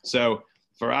 So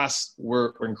for us,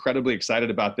 we're incredibly excited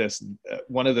about this.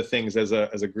 One of the things as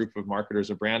a group of marketers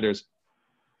or branders,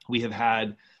 we have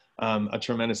had a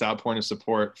tremendous outpouring of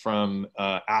support from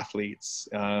athletes.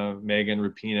 Megan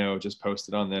Rapinoe just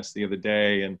posted on this the other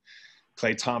day, and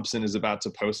Clay Thompson is about to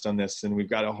post on this, and we've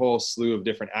got a whole slew of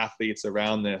different athletes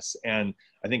around this. And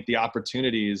I think the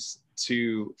opportunities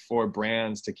for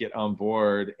brands to get on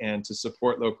board and to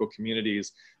support local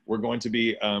communities, we're going to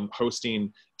be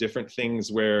hosting different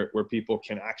things where people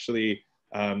can actually,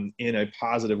 in a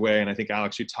positive way, and I think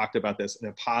Alex, you talked about this, in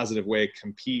a positive way,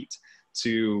 compete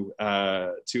to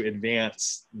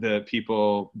advance the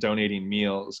people donating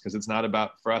meals, because it's not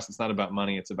about, for us, it's not about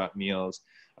money, it's about meals.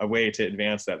 A way to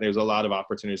advance that. There's a lot of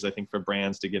opportunities, I think, for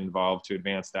brands to get involved to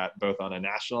advance that, both on a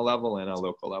national level and a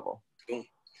local level. Cool.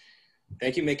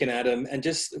 Thank you, Mick and Adam. And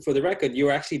just for the record, you're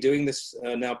actually doing this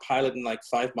now, pilot in like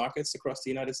 5 markets across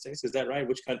the United States. Is that right?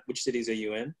 Which cities are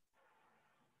you in?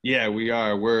 Yeah, we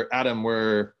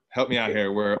are. Help me out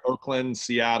here. We're Oakland,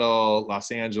 Seattle,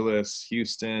 Los Angeles,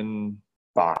 Houston.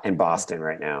 And Boston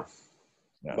right now.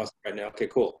 Yeah. Boston right now. Okay,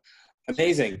 cool.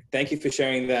 Amazing. Thank you for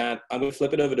sharing that. I'm going to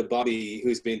flip it over to Bobby,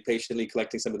 who's been patiently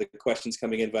collecting some of the questions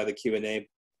coming in via the Q&A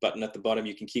button at the bottom.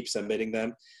 You can keep submitting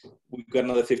them. We've got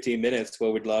another 15 minutes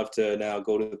where we'd love to now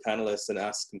go to the panelists and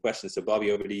ask some questions. So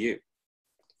Bobby, over to you.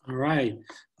 All right.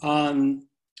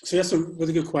 So that's some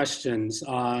really good questions.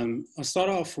 I'll start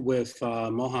off with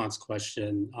Mohan's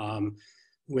question,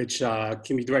 which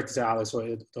can be directed to Alice or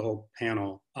the whole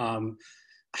panel.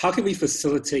 How can we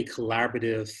facilitate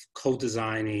collaborative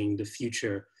co-designing the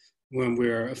future when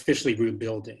we're officially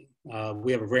rebuilding?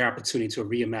 We have a rare opportunity to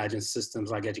reimagine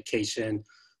systems like education,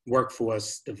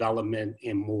 workforce development,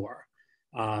 and more.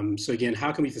 So again,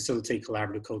 how can we facilitate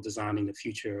collaborative co-designing the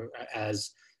future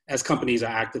as companies are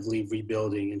actively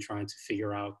rebuilding and trying to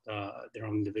figure out their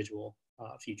own individual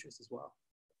futures as well?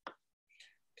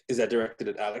 Is that directed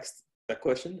at Alex, that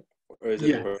question? Or is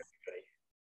it for everybody?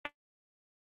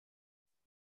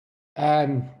 I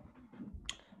mean,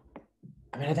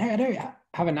 I don't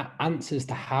have an answer as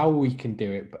to how we can do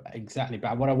it,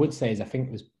 but what I would say is I think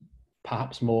there's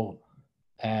perhaps more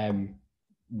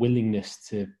willingness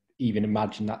to even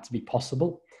imagine that to be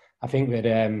possible. I think that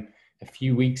a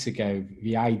few weeks ago,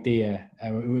 the idea,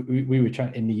 we were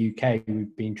trying in the UK,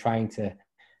 we've been trying to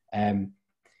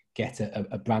get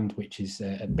a brand which is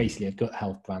basically a gut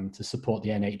health brand to support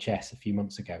the NHS a few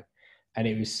months ago. And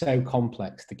it was so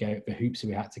complex to go, the hoops that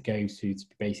we had to go to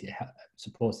basically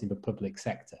supporting the public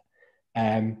sector.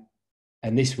 And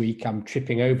this week I'm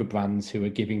tripping over brands who are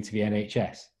giving to the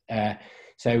NHS,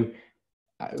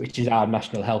 which is our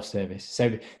National Health Service.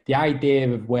 So the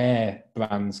idea of where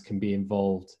brands can be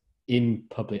involved in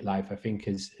public life, I think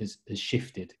has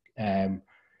shifted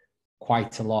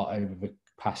quite a lot over the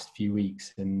past few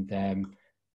weeks. And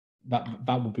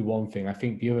that would be one thing. I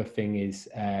think the other thing is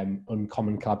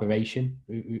uncommon collaboration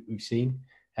we've seen.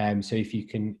 So if you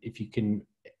can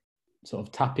sort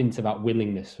of tap into that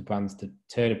willingness for brands to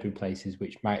turn up in places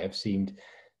which might have seemed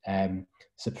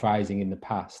surprising in the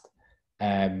past,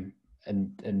 and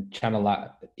channel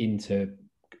that into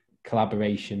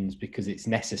collaborations because it's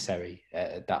necessary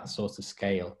at that sort of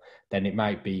scale, then it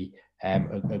might be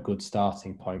a good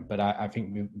starting point. But I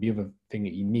think the other thing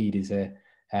that you need is a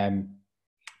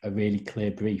really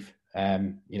clear brief,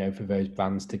 for those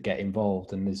brands to get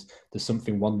involved. And there's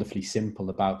something wonderfully simple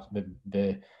about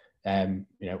the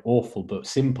awful but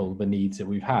simple, the needs that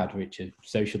we've had, which are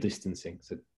social distancing,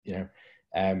 so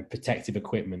protective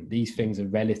equipment. These things are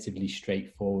relatively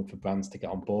straightforward for brands to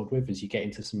get on board with. As you get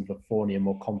into some of the thornier,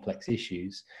 more complex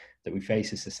issues that we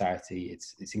face as society,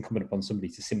 it's incumbent upon somebody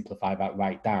to simplify that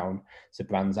right down so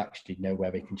brands actually know where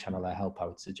they can channel their help, I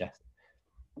would suggest.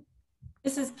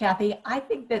 This is Kathy. I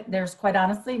think that there's quite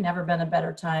honestly never been a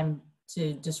better time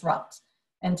to disrupt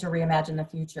and to reimagine the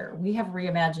future. We have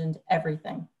reimagined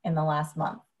everything in the last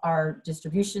month, our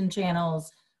distribution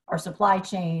channels, our supply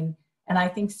chain, and I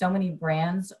think so many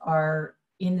brands are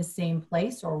in the same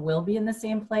place or will be in the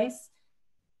same place.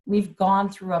 We've gone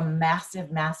through a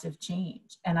massive, massive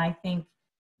change. And I think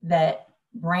that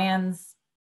brands,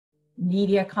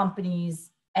 media companies,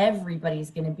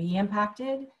 everybody's going to be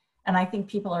impacted. And I think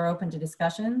people are open to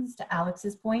discussions, to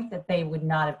Alex's point, that they would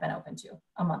not have been open to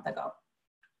a month ago.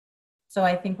 So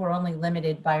I think we're only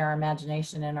limited by our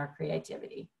imagination and our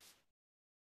creativity.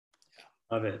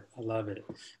 Love it. I love it.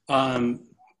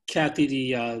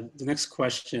 Kathy, the next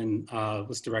question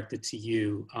was directed to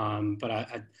you, but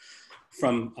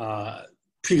from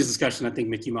previous discussion, I think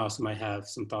Mick, you also might have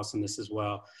some thoughts on this as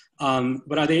well.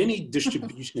 But are there any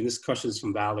distribution, and this question is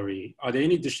from Valerie, are there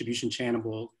any distribution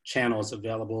channels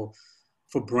available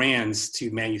for brands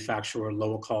to manufacture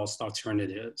lower cost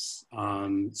alternatives,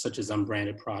 such as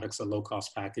unbranded products or low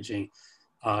cost packaging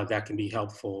that can be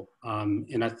helpful?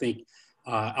 And I think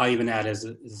I'll even add as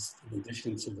in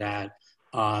addition to that,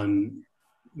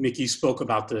 Mick, you spoke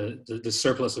about the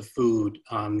surplus of food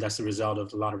that's a result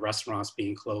of a lot of restaurants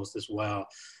being closed as well.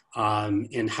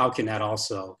 And how can that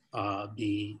also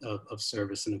be of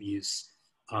service and of use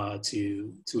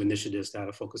to initiatives that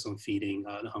are focused on feeding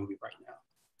the hungry right now?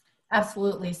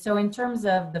 Absolutely. So in terms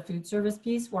of the food service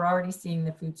piece, we're already seeing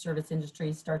the food service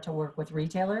industry start to work with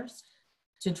retailers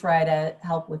to try to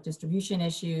help with distribution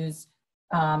issues.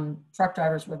 Truck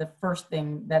drivers were the first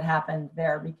thing that happened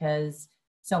there because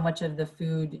so much of the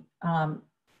food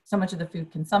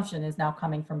consumption is now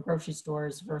coming from grocery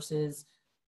stores versus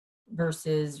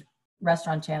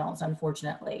restaurant channels,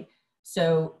 unfortunately.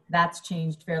 So that's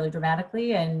changed fairly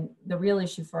dramatically. And the real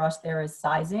issue for us there is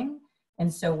sizing.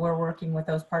 And so we're working with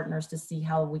those partners to see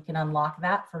how we can unlock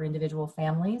that for individual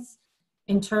families.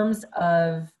 In terms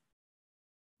of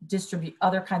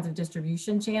other kinds of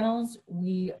distribution channels,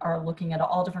 we are looking at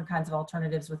all different kinds of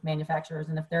alternatives with manufacturers.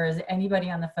 And if there is anybody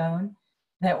on the phone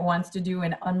that wants to do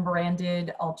an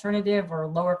unbranded alternative or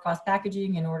lower cost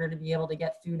packaging in order to be able to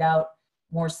get food out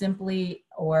more simply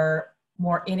or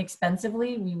more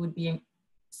inexpensively, we would be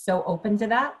so open to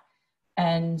that.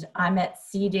 And I'm at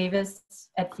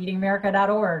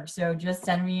cdavis@feedingamerica.org. So just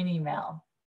send me an email.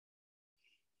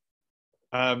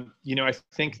 You know, I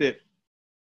think that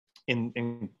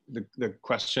in the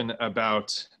question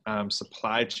about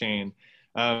supply chain,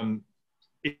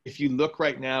 if you look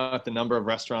right now at the number of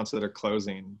restaurants that are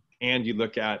closing and you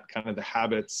look at kind of the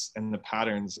habits and the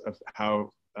patterns of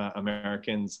how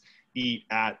Americans eat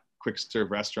at quick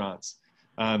serve restaurants,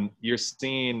 you're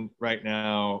seeing right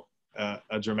now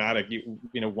a dramatic,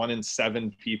 1 in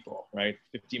 7 people, right?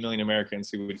 50 million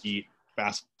Americans who would eat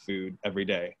fast food every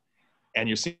day. And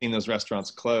you're seeing those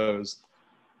restaurants close.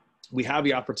 We have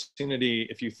the opportunity,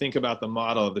 if you think about the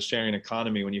model of the sharing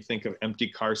economy, when you think of empty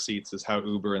car seats is how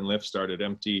Uber and Lyft started,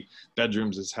 empty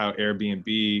bedrooms is how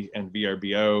Airbnb and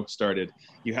VRBO started.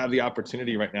 You have the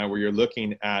opportunity right now where you're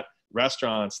looking at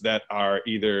restaurants that are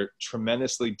either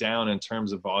tremendously down in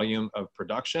terms of volume of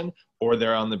production, or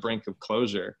they're on the brink of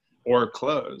closure or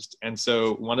closed. And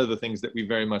so one of the things that we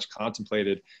very much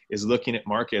contemplated is looking at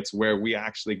markets where we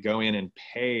actually go in and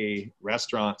pay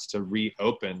restaurants to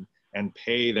reopen and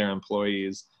pay their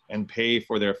employees and pay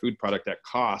for their food product at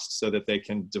cost so that they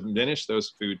can diminish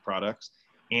those food products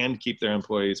and keep their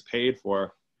employees paid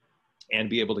for and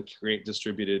be able to create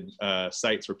distributed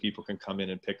sites where people can come in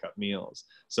and pick up meals.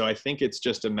 So I think it's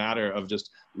just a matter of just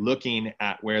looking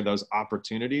at where those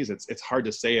opportunities, it's hard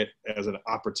to say it as an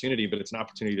opportunity, but it's an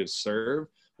opportunity to serve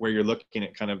where you're looking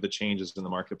at kind of the changes in the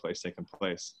marketplace taking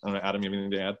place. I don't know, Adam, you have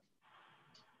anything to add?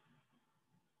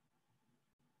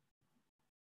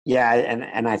 Yeah,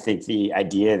 and I think the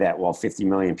idea that while 50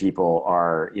 million people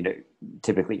are,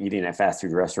 typically eating at fast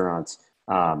food restaurants,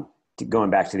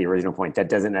 going back to the original point, that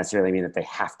doesn't necessarily mean that they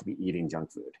have to be eating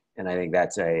junk food. And I think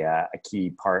that's a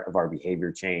key part of our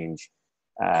behavior change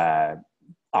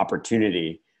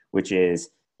opportunity, which is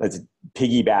let's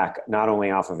piggyback not only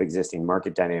off of existing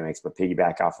market dynamics, but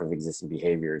piggyback off of existing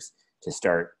behaviors to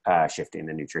start shifting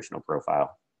the nutritional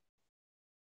profile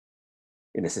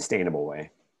in a sustainable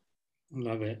way.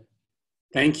 Love it.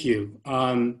 Thank you.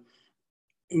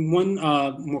 One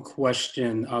more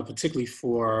question, particularly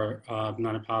for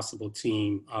Not Impossible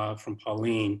team from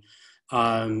Pauline,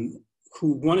 who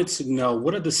wanted to know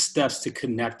what are the steps to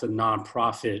connect a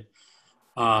nonprofit,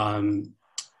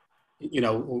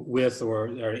 with or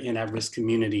in at-risk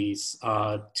communities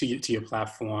to your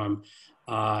platform.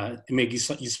 And maybe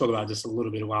you spoke about this a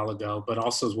little bit a while ago, but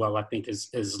also as well, I think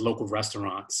is local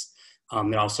restaurants.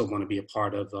 They also want to be a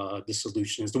part of the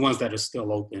solutions, the ones that are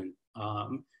still open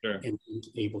Sure. and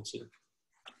able to.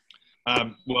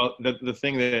 Well, the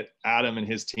thing that Adam and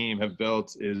his team have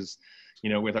built is,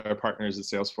 with our partners at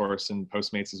Salesforce and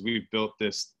Postmates, is we've built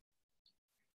this,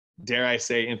 dare I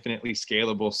say, infinitely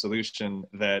scalable solution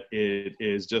that it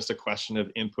is just a question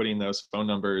of inputting those phone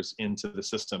numbers into the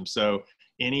system. So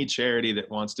any charity that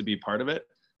wants to be part of it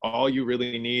all you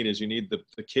really need is you need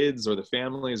the kids or the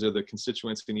families or the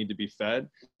constituents who need to be fed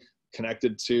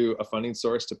connected to a funding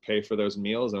source to pay for those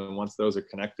meals. And once those are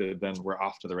connected, then we're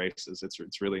off to the races.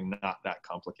 It's really not that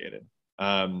complicated.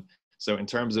 So in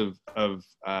terms of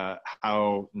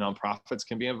how nonprofits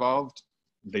can be involved,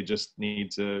 they just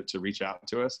need to reach out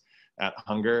to us at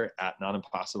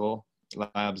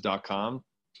hunger@notimpossiblelabs.com.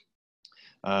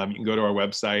 You can go to our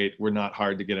website. We're not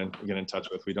hard to get in touch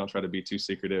with. We don't try to be too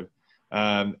secretive.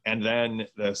 And then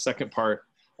the second part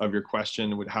of your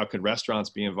question with how could restaurants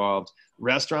be involved?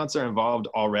 Restaurants are involved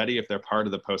already if they're part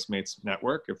of the Postmates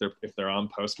network. If they're on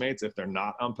Postmates, if they're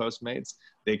not on Postmates,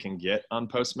 they can get on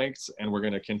Postmates, and we're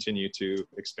going to continue to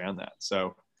expand that.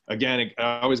 So again, it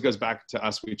always goes back to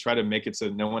us. We try to make it so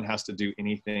no one has to do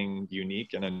anything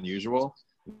unique and unusual.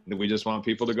 We just want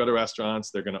people to go to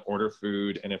restaurants. They're going to order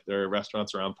food, and if their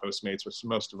restaurants are on Postmates, which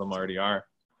most of them already are,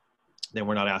 then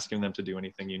we're not asking them to do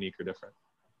anything unique or different.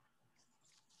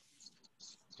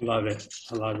 Love it.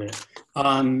 I love it.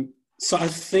 So I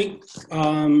think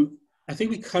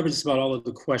we covered just about all of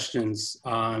the questions.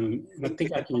 And I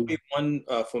think I can. One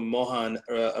from Mohan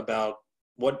about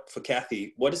for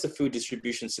Kathy, what does the food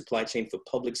distribution supply chain for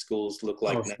public schools look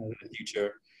like now in the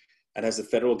future? And has the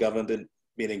federal government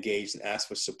been engaged and asked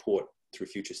for support through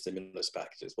future stimulus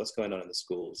packages? What's going on in the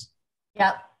schools?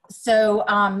 Yeah. So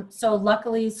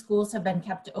luckily schools have been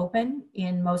kept open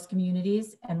in most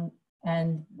communities,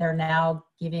 and they're now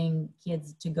giving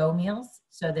kids to-go meals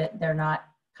so that they're not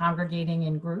congregating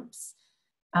in groups.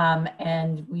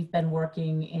 And we've been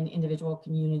working in individual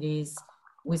communities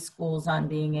with schools on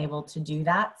being able to do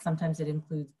that. Sometimes it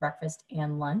includes breakfast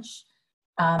and lunch.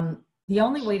 The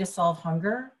only way to solve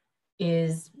hunger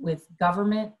is with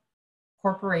government,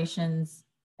 corporations,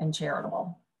 and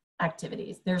charitable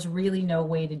activities. There's really no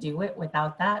way to do it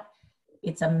without that.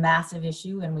 It's a massive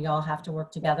issue, and we all have to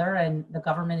work together, and the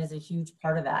government is a huge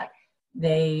part of that.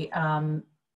 They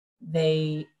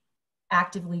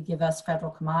actively give us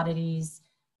federal commodities.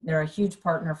 They're a huge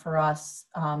partner for us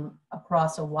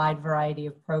across a wide variety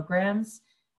of programs,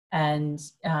 and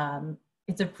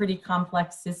it's a pretty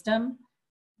complex system,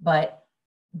 but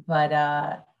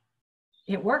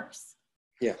it works.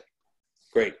 Yeah,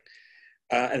 great.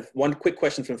 And one quick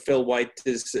question from Phil White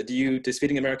is: does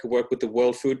Feeding America work with the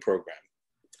World Food Program?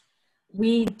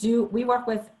 We do. We work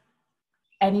with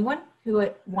anyone who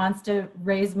wants to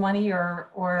raise money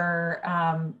or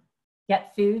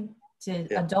get food to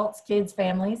adults, kids,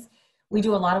 families. We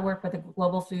do a lot of work with the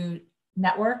Global Food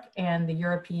Network and the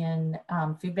European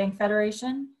Food Bank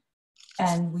Federation.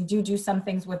 And we do some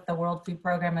things with the World Food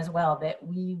Program as well, that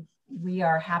we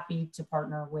are happy to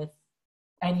partner with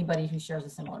anybody who shares a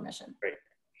similar mission. Great.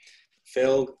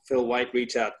 Phil White,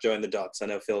 reach out, join the dots. I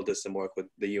know Phil does some work with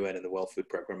the UN and the World Food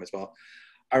Program as well.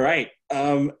 All right,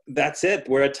 that's it.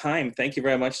 We're at time. Thank you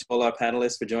very much to all our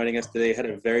panelists for joining us today. Had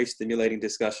a very stimulating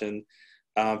discussion.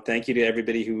 Thank you to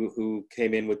everybody who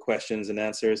came in with questions and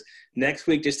answers. Next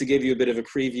week, just to give you a bit of a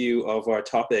preview of our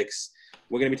topics,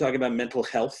 we're going to be talking about mental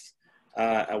health.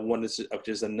 Which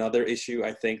is another issue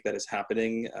I think that is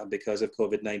happening because of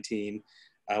COVID-19.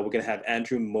 We're going to have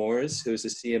Andrew Moores, who's the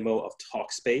CMO of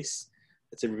Talkspace.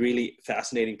 It's a really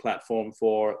fascinating platform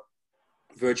for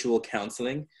virtual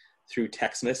counseling through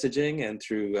text messaging and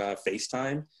through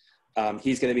FaceTime.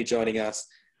 He's going to be joining us.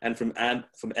 And from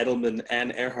Edelman,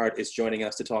 Ann Earhart is joining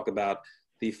us to talk about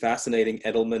the fascinating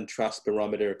Edelman Trust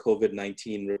Barometer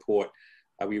COVID-19 report.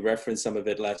 We referenced some of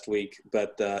it last week,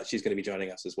 but she's going to be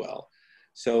joining us as well.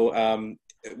 So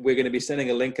we're going to be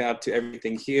sending a link out to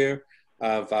everything here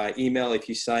via email. If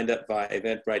you signed up via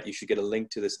Eventbrite, you should get a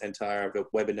link to this entire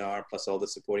webinar plus all the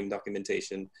supporting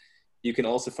documentation. You can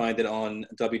also find it on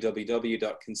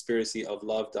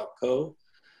www.conspiracyoflove.co.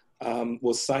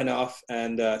 We'll sign off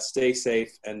and stay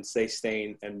safe and stay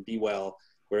sane and be well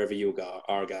wherever you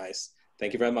are, guys.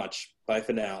 Thank you very much. Bye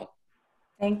for now.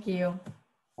 Thank you.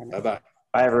 Bye-bye.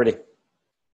 Bye, everybody.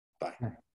 Bye.